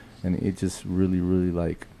into, and it just really, really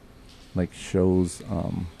like shows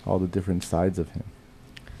all the different sides of him.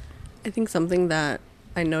 I think something that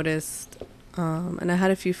I noticed, and I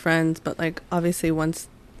had a few friends, but like obviously once,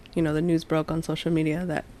 you know, the news broke on social media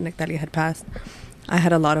that Nectali had passed, I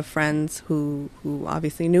had a lot of friends who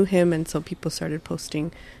obviously knew him, and so people started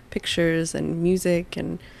posting pictures and music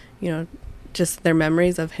and, you know, just their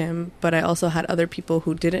memories of him. But I also had other people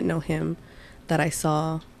who didn't know him that I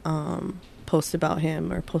saw post about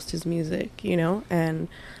him or post his music, you know. And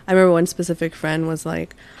I remember one specific friend was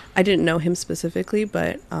like, I didn't know him specifically,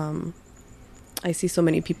 but I see so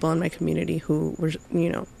many people in my community who were, you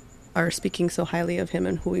know, are speaking so highly of him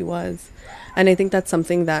and who he was. And I think that's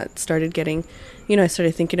something that started getting, you know, I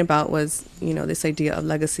started thinking about was, you know, this idea of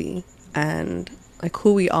legacy and like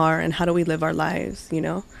who we are and how do we live our lives, you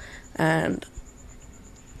know. And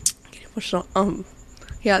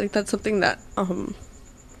yeah, I think that's something that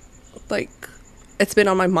like it's been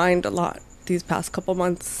on my mind a lot these past couple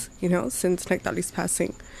months, you know, since Nectali's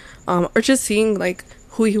passing, or just seeing like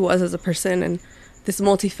who he was as a person and this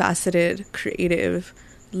multifaceted, creative,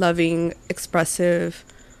 loving, expressive,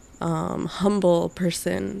 humble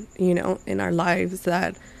person, you know, in our lives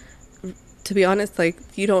that, to be honest, like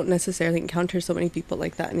you don't necessarily encounter so many people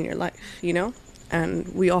like that in your life, you know.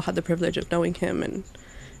 And we all had the privilege of knowing him and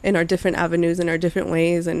in our different avenues, in our different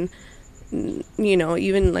ways. And, you know,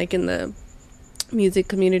 even like in the music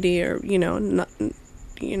community, or, you know, not,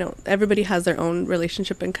 you know, everybody has their own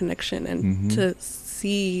relationship and connection. And to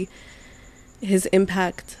see his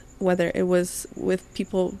impact, whether it was with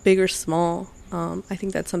people big or small, I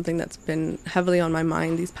think that's something that's been heavily on my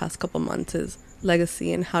mind these past couple months, is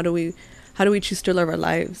legacy and how do we choose to live our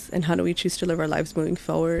lives, and how do we choose to live our lives moving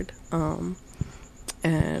forward,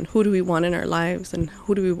 and who do we want in our lives and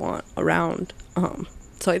who do we want around.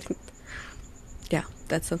 So I think, yeah,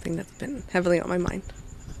 that's something that's been heavily on my mind.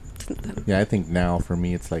 Yeah, I think now for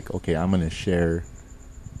me it's like, okay, I'm gonna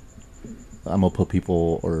put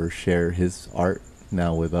people or share his art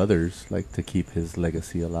now with others, like to keep his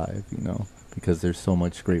legacy alive, you know, because there's so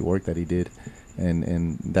much great work that he did,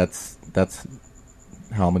 and that's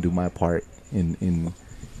how I'm gonna do my part in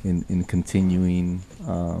continuing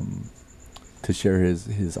to share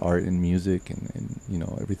his art and music and you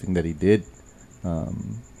know everything that he did,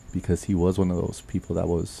 because he was one of those people that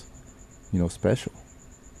was, you know, special.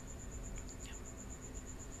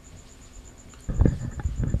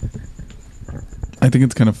 I think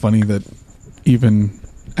it's kind of funny that even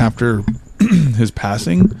after his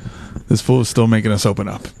passing, this fool is still making us open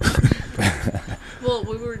up. Well,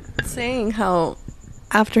 we were saying how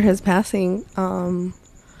after his passing,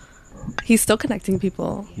 he's still connecting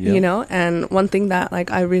people, Yep. you know. And one thing that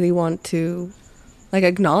like I really want to like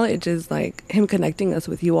acknowledge is like him connecting us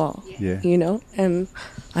with you all, Yeah. you know. And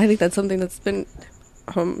I think that's something that's been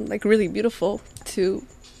like really beautiful to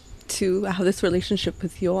have this relationship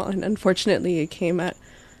with you all. And unfortunately, it came at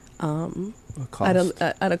a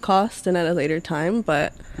cost and at a later time,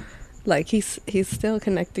 but like he's still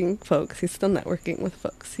connecting folks, he's still networking with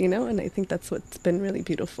folks, you know. And I think that's what's been really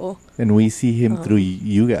beautiful. And we see him through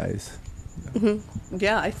you guys.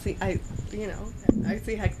 Yeah, I see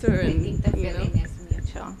Hector, I and think the you know, feeling is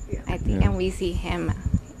mutual. Yeah. I think, Yeah. and we see him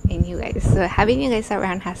in you guys. So having you guys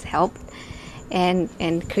around has helped, and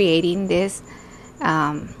creating this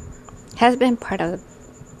has been part of the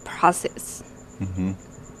process. Mm-hmm.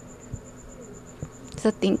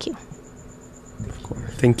 So thank you. Of course.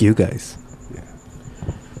 course. Thank you guys.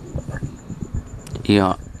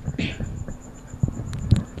 Yeah.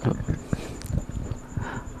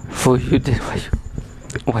 For you did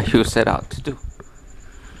what you set out to do.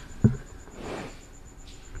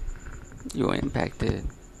 You impacted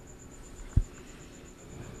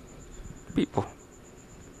people.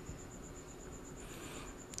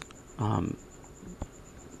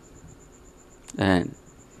 And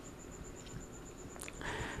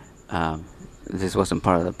this wasn't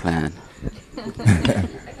part of the plan.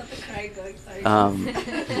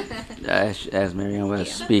 As Marianne was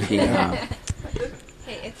speaking,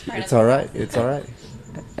 It's all right. It's all right.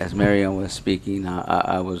 as Marianne was speaking,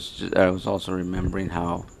 I was also remembering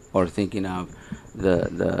how, or thinking of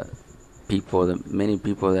the people, the many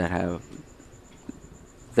people that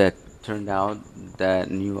turned out that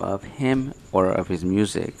knew of him or of his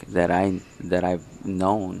music that I've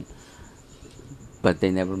known, but they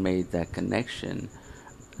never made that connection.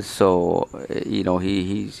 So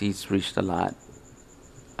he's reached a lot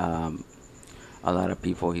of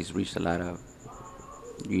people. He's reached a lot of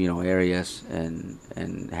areas, and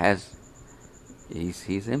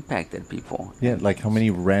he's impacted people. Yeah, like how many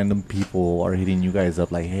random people are hitting you guys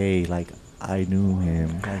up like, hey, like I knew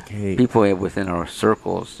him. Like, hey. People within our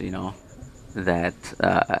circles, that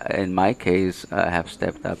in my case have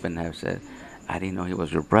stepped up and have said, I didn't know he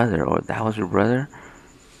was your brother, or that was your brother.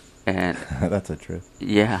 And that's a trip.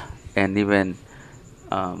 yeah, and even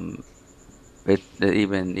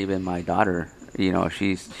even my daughter,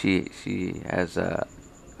 she has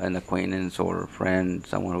an acquaintance or a friend,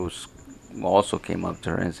 someone who's also came up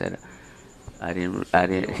to her and said, I didn't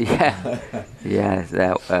yeah,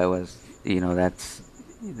 that was,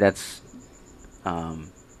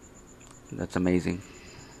 that's amazing.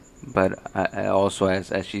 But I also,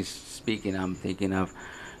 as she's speaking, I'm thinking of,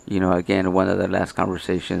 again, one of the last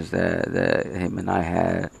conversations that him and I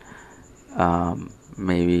had,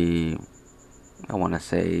 maybe I want to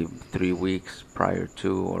say 3 weeks prior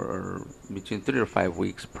to, or between 3 or 5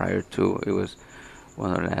 weeks prior to. It was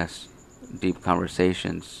one of the last deep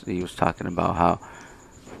conversations. He was talking about how,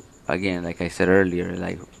 again, like I said earlier,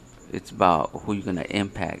 like it's about who you're gonna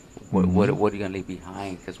impact. What are you gonna leave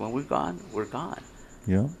behind? Because when we're gone, we're gone.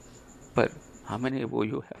 Yeah. But how many will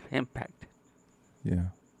you have impacted? Yeah.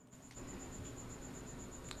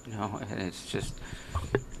 And it's just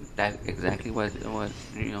that exactly what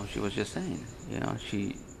she was just saying.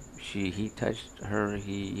 He touched her,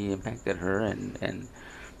 he impacted her, and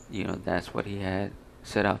that's what he had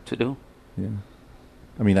set out to do. Yeah.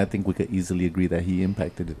 I mean, I think we could easily agree that he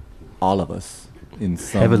impacted all of us in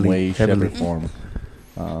some Heavily, way, shape, heavily. or form.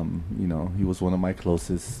 He was one of my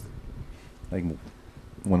closest, like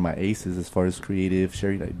one of my aces as far as creative,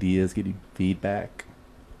 sharing ideas, getting feedback.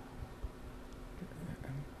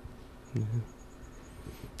 Mm-hmm.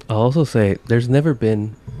 I'll also say there's never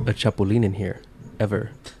been a Chapulín in here,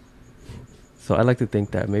 ever. So I like to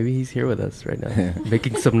think that maybe he's here with us right now,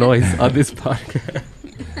 making some noise on this podcast.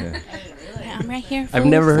 Yeah, I'm right here. I've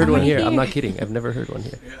never folks. heard I'm one right here. I'm not kidding. I've never heard one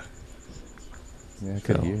here. Yeah, I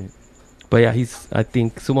could So- hear it. But yeah, I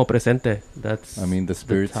think Sumo Presente. That's. I mean, the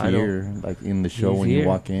spirit's title. here, like in the show He's when here. you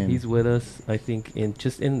walk in. He's with us. I think in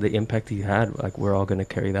the impact he had, like we're all gonna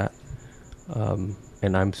carry that,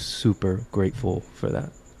 and I'm super grateful for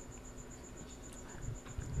that.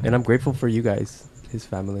 And I'm grateful for you guys, his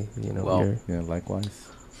family. Well, here. Yeah, likewise.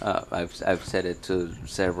 I've said it to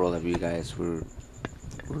several of you guys. We're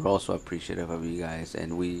also appreciative of you guys,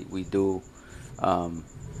 and we do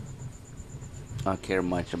care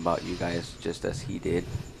much about you guys, just as he did.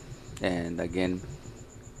 And again,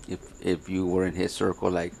 if you were in his circle,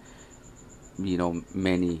 like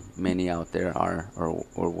many out there are or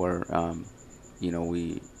were,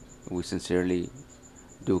 we sincerely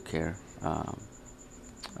do care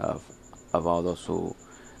of all those who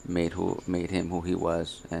made him who he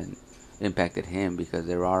was and impacted him, because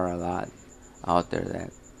there are a lot out there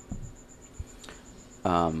that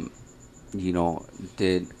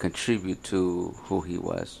did contribute to who he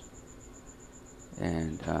was.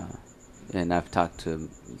 And I've talked to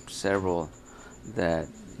several that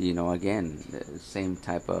again, the same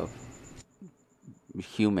type of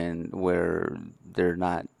human, where they're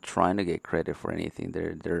not trying to get credit for anything.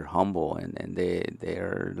 They're humble, and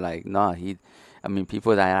they're like, no,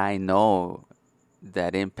 people that I know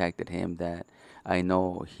that impacted him, that I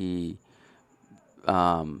know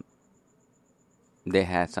they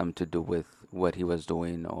had something to do with what he was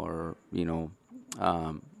doing, or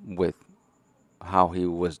with how he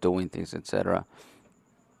was doing things, etc.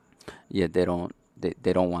 Yet they don't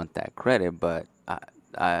want that credit. But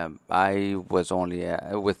I was only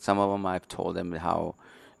with some of them. I've told them how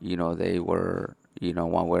they were,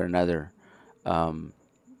 one way or another, an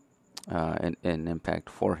impact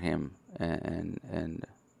for him, and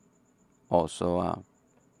also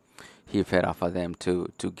he fed off of them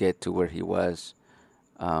to get to where he was,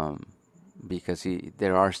 because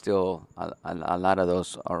there are still a lot of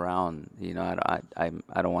those around. I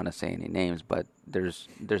don't want to say any names, but there's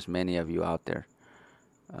many of you out there.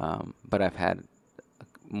 But I've had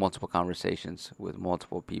multiple conversations with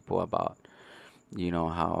multiple people about,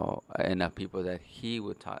 how enough people that he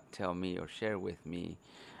would tell me or share with me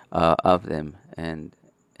of them, and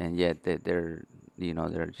yet they're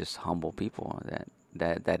they're just humble people.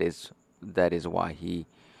 That is why he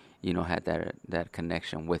had that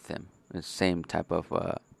connection with them. The same type of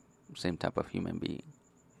human being.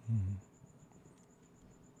 Mm-hmm.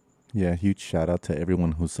 Yeah, huge shout out to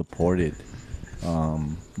everyone who supported.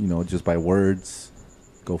 Just by words,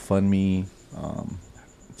 GoFundMe,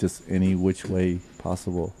 just any which way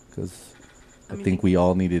possible, because I think we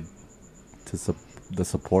all needed the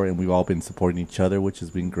support, and we've all been supporting each other, which has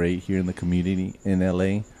been great here in the community in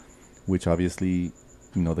LA, which obviously,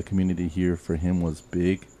 the community here for him was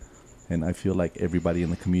big, and I feel like everybody in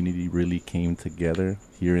the community really came together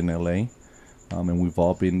here in LA, and we've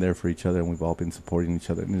all been there for each other, and we've all been supporting each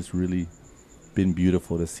other, and it's really been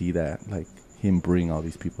beautiful to see that, like, him bring all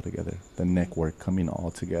these people together, the network coming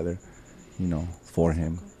all together, for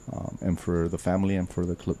him, and for the family, and for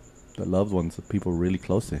the loved ones, the people really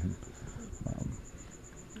close to him.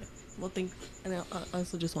 And I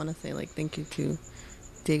also just want to say, thank you to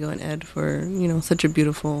Diego and Ed for, such a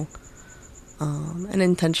beautiful, and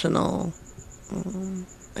intentional,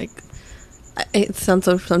 it sounds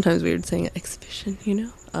so sometimes weird saying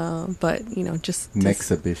exhibition, but, just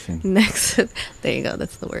Nexhibition. There you go.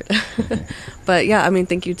 That's the word. But yeah,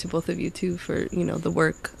 thank you to both of you too for, the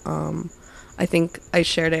work. I think I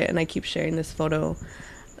shared it, and I keep sharing this photo,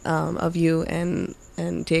 of you and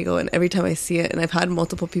Diego, and every time I see it, and I've had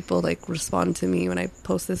multiple people respond to me when I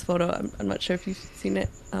post this photo. I'm not sure if you've seen it,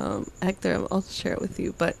 Hector. I'll share it with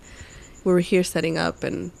you. But we were here setting up,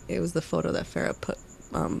 and it was the photo that Farah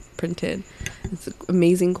printed. It's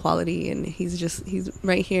amazing quality, and he's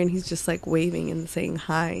right here, and he's just waving and saying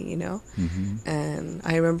hi, Mm-hmm. And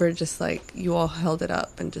I remember just you all held it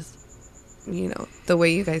up, and just the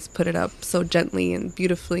way you guys put it up so gently and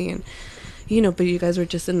beautifully, and but you guys were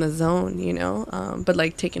just in the zone, but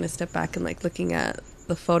taking a step back and looking at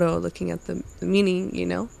the photo, looking at the meaning,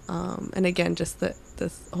 and again, just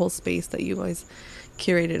this whole space that you guys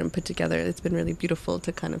curated and put together. It's been really beautiful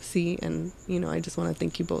to kind of see, and I just want to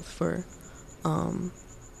thank you both for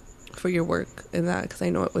your work in that, because I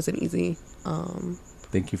know it wasn't easy.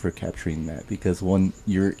 Thank you for capturing that, because when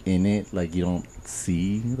you're in it, you don't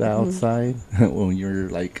see the outside. When you're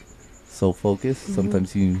so focused, mm-hmm.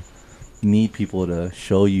 Sometimes you need people to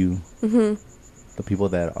show you, mm-hmm. the people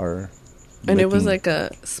that are. And it was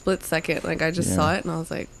a split second. I just saw it, and I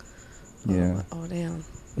was like, oh, yeah, oh damn.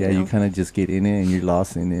 Yeah, you kind of just get in it, and you're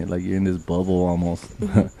lost in it. You're in this bubble almost,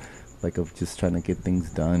 mm-hmm. Of just trying to get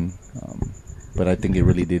things done. But I think it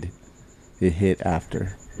really did. It hit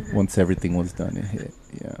after. Mm-hmm. Once everything was done, it hit.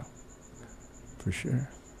 Yeah, for sure.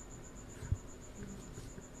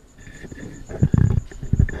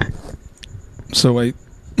 So I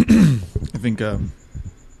think,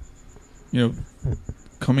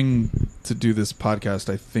 coming to do this podcast,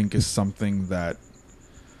 I think, is something that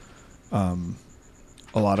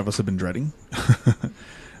a lot of us have been dreading.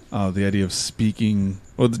 The idea of speaking,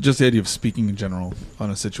 or just the idea of speaking in general on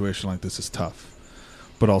a situation like this is tough.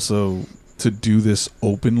 But also to do this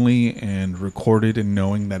openly and recorded and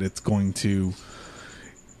knowing that it's going to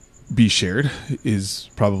be shared is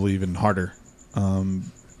probably even harder.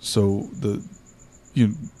 So the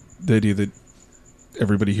idea that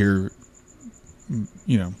everybody here,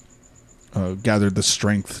 gathered the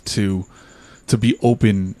strength to be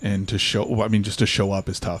open and to show, just to show up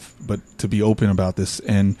is tough, but to be open about this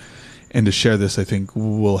and to share this, I think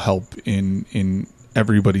will help in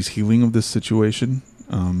everybody's healing of this situation.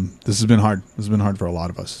 This has been hard. This has been hard for a lot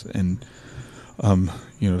of us. And,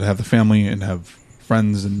 to have the family and have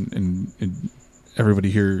friends and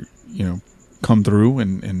everybody here, come through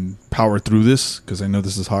and power through this, because I know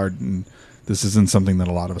this is hard, and this isn't something that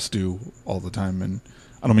a lot of us do all the time. And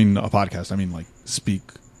I don't mean a podcast. I mean, speak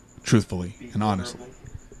truthfully and honestly.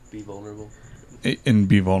 Be vulnerable. And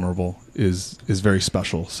be vulnerable is very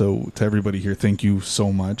special. So to everybody here, thank you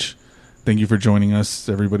so much. Thank you for joining us,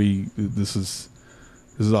 everybody. This is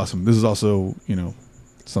awesome. This is also,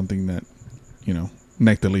 something that,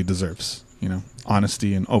 Nectarly deserves,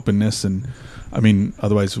 honesty and openness. And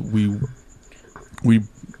otherwise we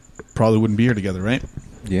probably wouldn't be here together, right?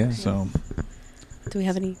 Yeah. So Do we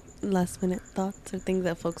have any last minute thoughts or things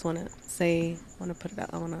that folks want to say? Want to put it out?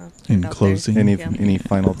 I want to. In closing, any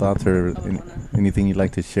final thoughts or anything you'd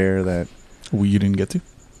like to share that you didn't get to?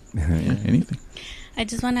 Anything? I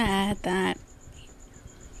just want to add that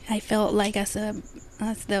I felt like as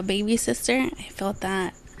the baby sister, I felt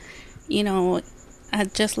that, you know,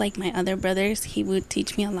 just like my other brothers, he would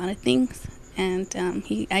teach me a lot of things, and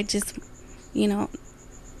you know,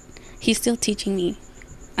 he's still teaching me.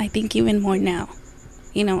 I think even more now.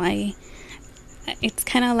 You know, it's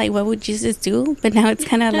kind of like, what would Jesus do? But now it's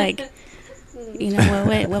kind of like, you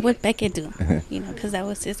know, what would Beckett do? You know, because that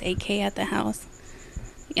was his AK at the house.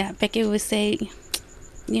 Yeah, Beckett would say,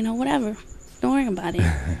 you know, whatever, don't worry about it,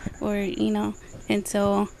 or you know. And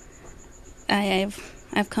so I've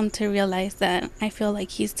come to realize that I feel like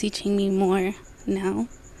he's teaching me more now,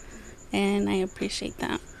 and I appreciate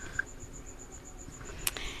that.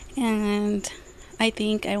 And I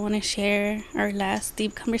think I want to share our last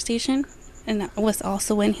deep conversation, and that was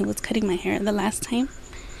also when he was cutting my hair the last time.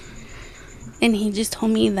 And he just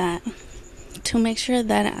told me that to make sure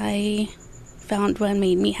that I found what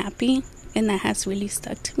made me happy, and that has really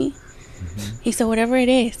stuck to me. Mm-hmm. He said, whatever it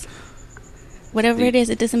is,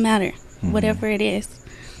 it doesn't matter. Mm-hmm. Whatever it is,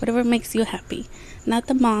 whatever makes you happy. Not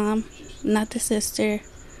the mom, not the sister,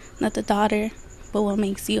 not the daughter, but what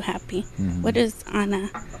makes you happy. Mm-hmm. What does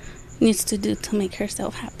Anna needs to do to make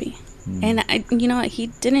herself happy? Mm-hmm. And you know, he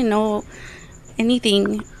didn't know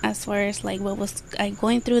anything as far as like what was I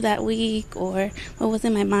going through that week or what was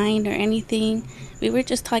in my mind or anything. We were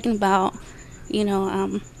just talking about, you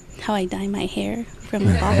know, how I dye my hair from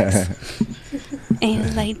a box. And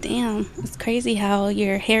it's like, damn, it's crazy how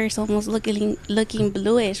your hair is almost looking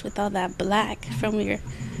bluish with all that black from your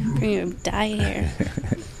dye hair.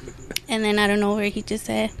 And then I don't know where he just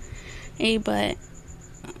said, hey, but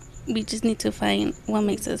we just need to find what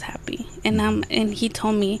makes us happy. And he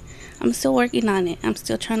told me, I'm still working on it. I'm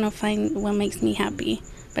still trying to find what makes me happy.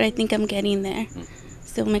 But I think I'm getting there.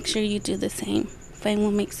 So make sure you do the same. Find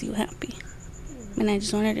what makes you happy. And I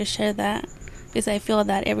just wanted to share that because I feel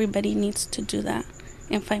that everybody needs to do that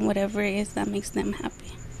and find whatever it is that makes them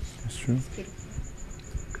happy. That's true.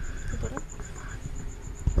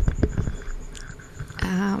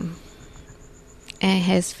 And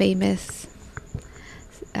his famous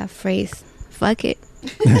phrase, fuck it.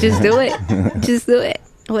 Just do it. Just do it.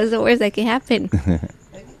 What's the worst that can happen?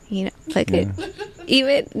 You know, fuck it.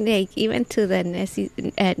 Even to the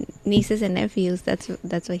nieces and nephews, that's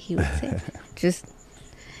what he would say. Just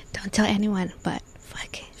don't tell anyone, but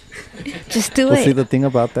fuck it. Just do it. See, the thing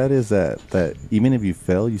about that is that even if you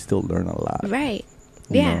fail, you still learn a lot. Right.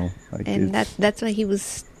 You Yeah. know, like and that's what he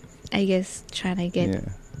was, I guess, trying to get. Yeah.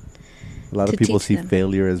 A lot of people see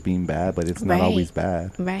failure as being bad, but it's not always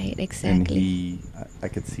bad. Right, exactly. And I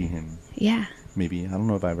could see him. Yeah. Maybe, I don't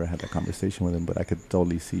know if I ever had that conversation with him, but I could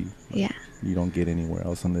totally see. Yeah. You don't get anywhere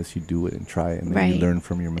else unless you do it and try it, and then you learn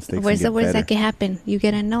from your mistakes. Where's the worst better. that can happen? You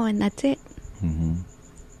get a no, and that's it. Mm-hmm.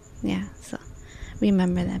 Yeah. So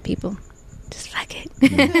remember that, people. Just fuck it.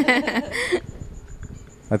 Yeah.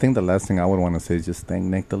 I think the last thing I would want to say is just thank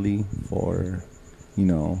Nectali for, you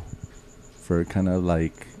know, for kind of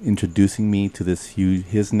like introducing me to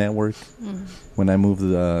his network. When I moved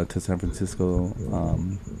to San Francisco,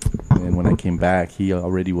 and when I came back, he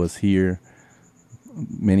already was here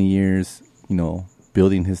many years, you know,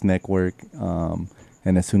 building his network. And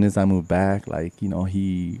as soon as I moved back, like, you know,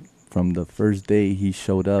 from the first day he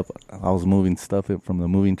showed up, I was moving stuff from the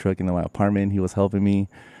moving truck into my apartment. He was helping me.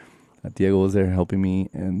 Diego was there helping me,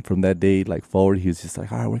 and from that day, like, forward, he was just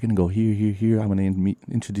like, all right, we're gonna go here. I'm gonna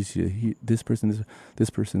introduce you to this person, this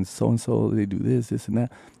person, so and so. They do this and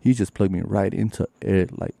that. He just plugged me right into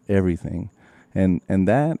it, like everything, and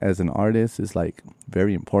that as an artist is like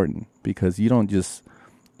very important because you don't just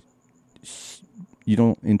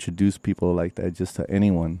introduce people like that just to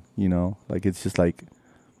anyone, you know. Like, it's just like,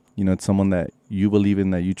 you know, it's someone that you believe in,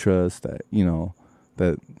 that you trust, that, you know.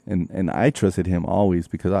 That and I trusted him always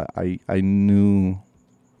because I knew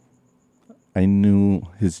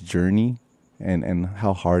his journey and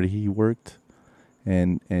how hard he worked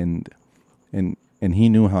and he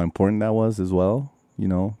knew how important that was as well, you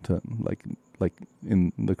know, to like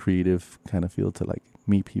in the creative kind of field, to like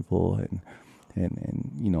meet people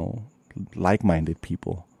and you know, like-minded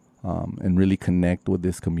people, and really connect with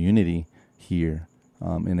this community here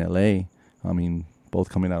in LA. I mean, both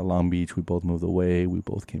coming out of Long Beach, we both moved away. We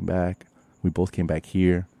both came back. We both came back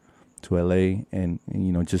here to LA, and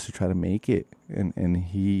you know, just to try to make it. And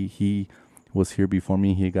he was here before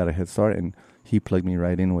me. He got a head start, and he plugged me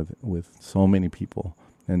right in with so many people,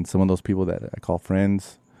 and some of those people that I call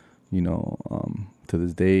friends, you know, to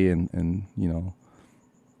this day, and you know,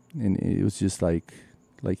 it was just like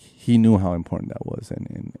he knew how important that was,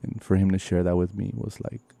 and for him to share that with me was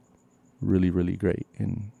like really, really great.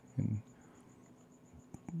 And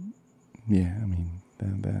yeah, I mean,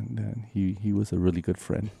 that he was a really good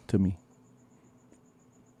friend to me.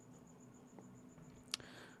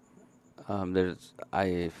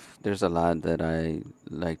 There's a lot that I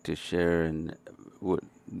like to share and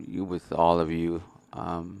with all of you.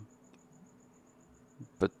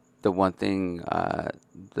 But the one thing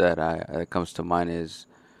that comes to mind is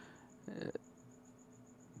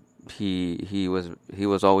he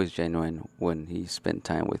was always genuine when he spent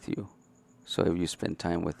time with you. So if you spend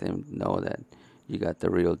time with him, know that you got the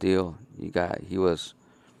real deal. He was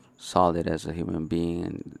solid as a human being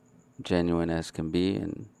and genuine as can be,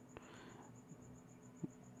 and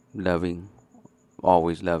loving,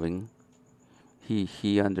 always loving.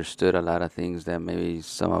 He understood a lot of things that maybe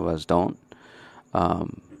some of us don't,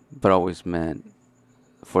 but always meant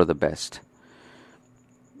for the best.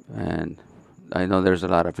 And I know there's a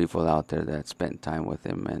lot of people out there that spent time with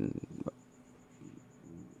him, and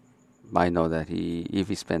I know that if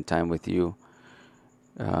he spent time with you,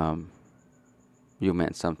 you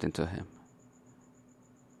meant something to him.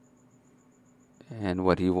 And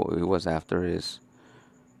what he was after is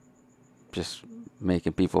just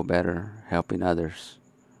making people better, helping others.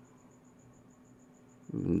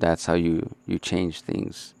 That's how you change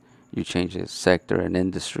things. You change the sector and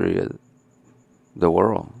industry of the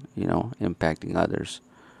world, impacting others.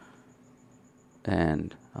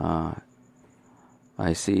 And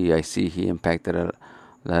I see he impacted a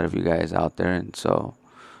lot of you guys out there, and so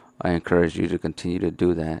I encourage you to continue to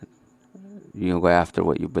do that. Go after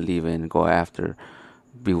what you believe in.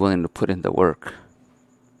 Be willing to put in the work,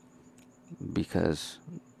 because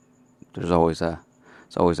there's always a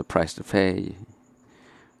price to pay.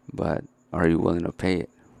 But are you willing to pay it?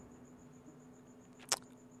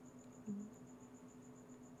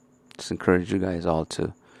 Just encourage you guys all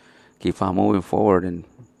to keep on moving forward and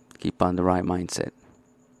keep on the right mindset.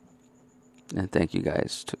 And thank you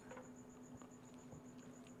guys too.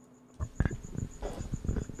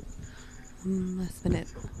 Last minute.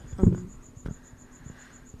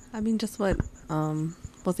 I mean, just what?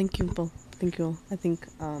 Well, thank you both. Thank you all. I think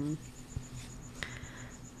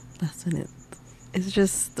last minute. It's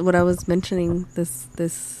just what I was mentioning. This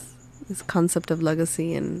concept of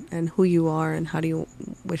legacy and who you are and how do you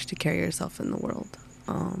wish to carry yourself in the world.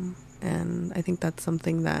 And I think that's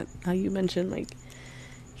something that, how you mentioned, like,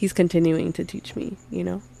 he's continuing to teach me,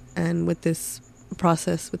 and with this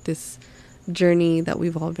process, with this journey that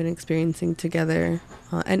we've all been experiencing together,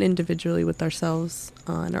 and individually with ourselves,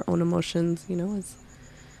 and our own emotions, is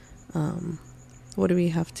what do we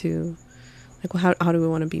have to, like, how do we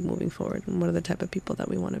want to be moving forward, and what are the type of people that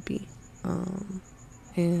we want to be,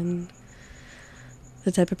 and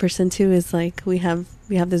the type of person too is like we have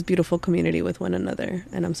this beautiful community with one another,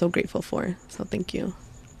 and I'm so grateful for. So thank you,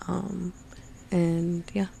 and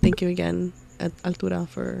yeah, thank you again at Altura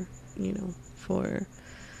for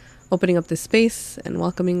opening up this space and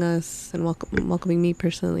welcoming us and welcoming me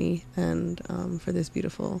personally, and for this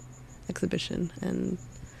beautiful exhibition. And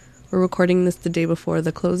we're recording this the day before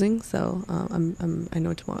the closing, so I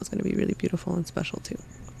know tomorrow's going to be really beautiful and special too.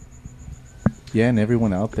 Yeah, and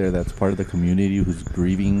everyone out there that's part of the community who's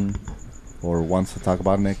grieving or wants to talk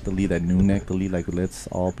about Nectali, that new Nectali, like, let's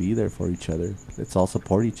all be there for each other. Let's all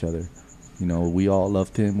support each other. We all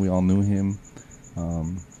loved him. We all knew him.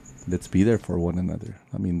 Let's be there for one another.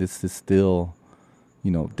 I mean, this is still,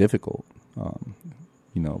 difficult,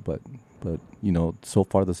 but so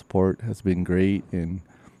far the support has been great, and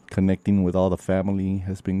connecting with all the family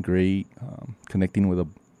has been great. Connecting with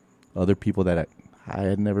other people that I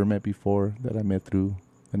had never met before, that I met through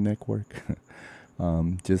the network.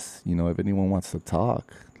 Just, if anyone wants to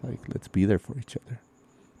talk, like, let's be there for each other.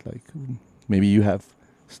 Like, maybe you have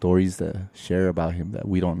stories to share about him that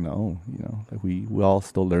we don't know, like we're all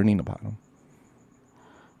still learning about him.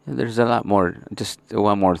 There's a lot more, just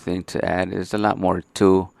one more thing to add. There's a lot more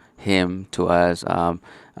to him, to us. I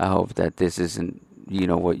hope that this isn't,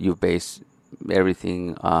 what you base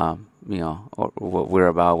everything, or what we're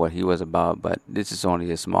about, what he was about, but this is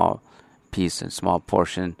only a small piece and small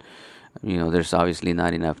portion. There's obviously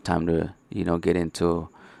not enough time to, get into,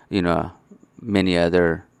 many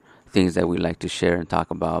other things that we like to share and talk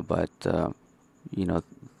about, but,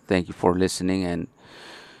 thank you for listening, and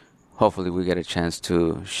hopefully we get a chance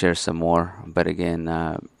to share some more. But again,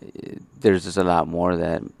 there's just a lot more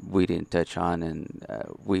that we didn't touch on, and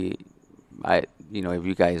if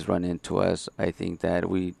you guys run into us, I think that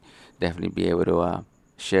we definitely be able to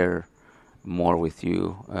share more with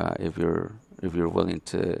you if you're willing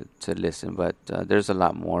to listen. But there's a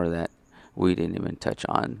lot more that we didn't even touch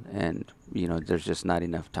on, and there's just not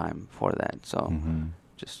enough time for that. So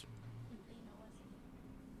just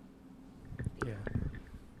Yeah.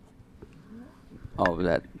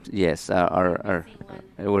 that yes, our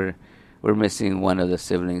we're missing one of the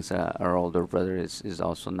siblings. Our older brother is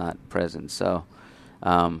also not present. So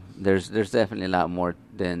there's definitely a lot more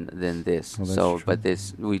than this. Well, true. But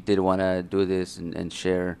we did want to do this and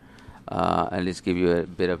share, at least give you a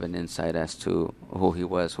bit of an insight as to who he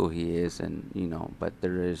was, who he is, and But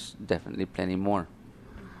there is definitely plenty more.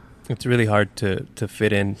 It's really hard to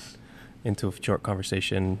fit into a short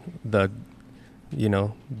conversation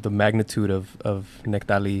the magnitude of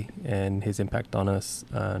Nectali and his impact on us.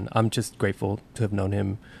 And I'm just grateful to have known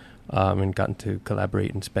him and gotten to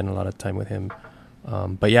collaborate and spend a lot of time with him.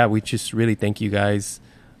 But yeah, we just really thank you guys.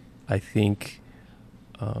 I think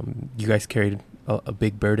you guys carried a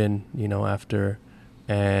big burden, after,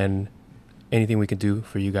 and anything we can do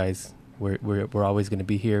for you guys, we're always going to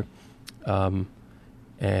be here.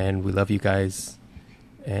 And we love you guys.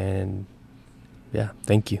 And yeah,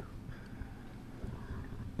 thank you.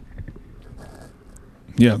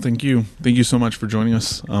 Yeah, thank you. Thank you so much for joining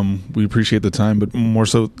us. We appreciate the time, but more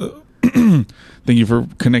so, thank you for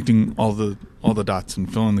connecting all the dots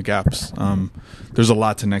and filling the gaps. There's a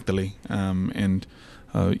lot to Nectali, and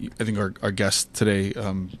I think our guests today,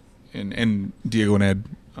 and Diego and Ed,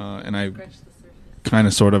 and I, kind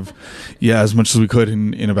of sort of, as much as we could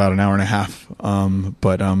in about an hour and a half.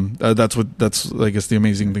 But that's I guess the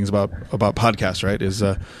amazing things about podcasts, right? Is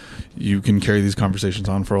you can carry these conversations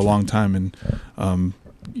on for a long time, and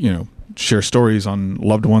share stories on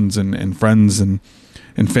loved ones and friends and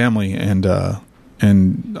family, and I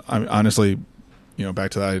honestly,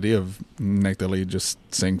 back to that idea of Nectali just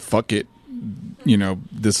saying fuck it,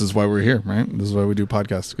 this is why we're here, right? This is why we do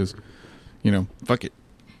podcasts, because fuck it,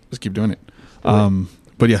 just keep doing it.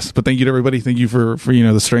 But thank you to everybody. Thank you for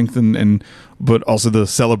the strength and but also the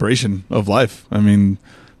celebration of life. I mean,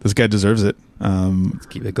 this guy deserves it. Let's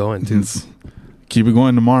keep it going too. Keep it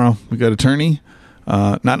going tomorrow. We got attorney.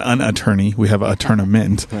 Not an attorney. We have a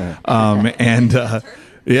tournament. And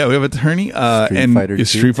we have attorney.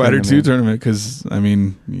 Street Fighter 2 tournament. Because I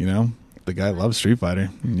mean, the guy loves Street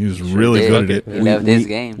Fighter. He was really good at it. He loved his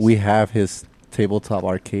games. We have his tabletop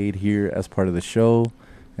arcade here as part of the show,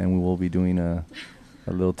 and we will be doing a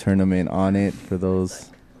little tournament on it for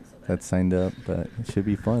those that signed up. But it should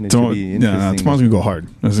be fun. It should be interesting. Tomorrow's gonna go hard.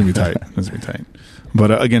 That's gonna be tight. That's gonna be tight.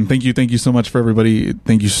 But again, thank you so much for everybody.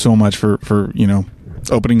 Thank you so much for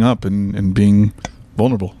opening up and being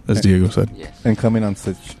vulnerable, as Diego said. Yes. And coming on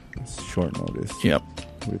such short notice. Yep.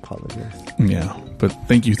 We apologize. Yeah, but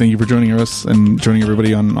thank you for joining us and joining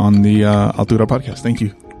everybody on the Altura podcast. Thank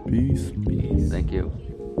you. Peace. Thank you.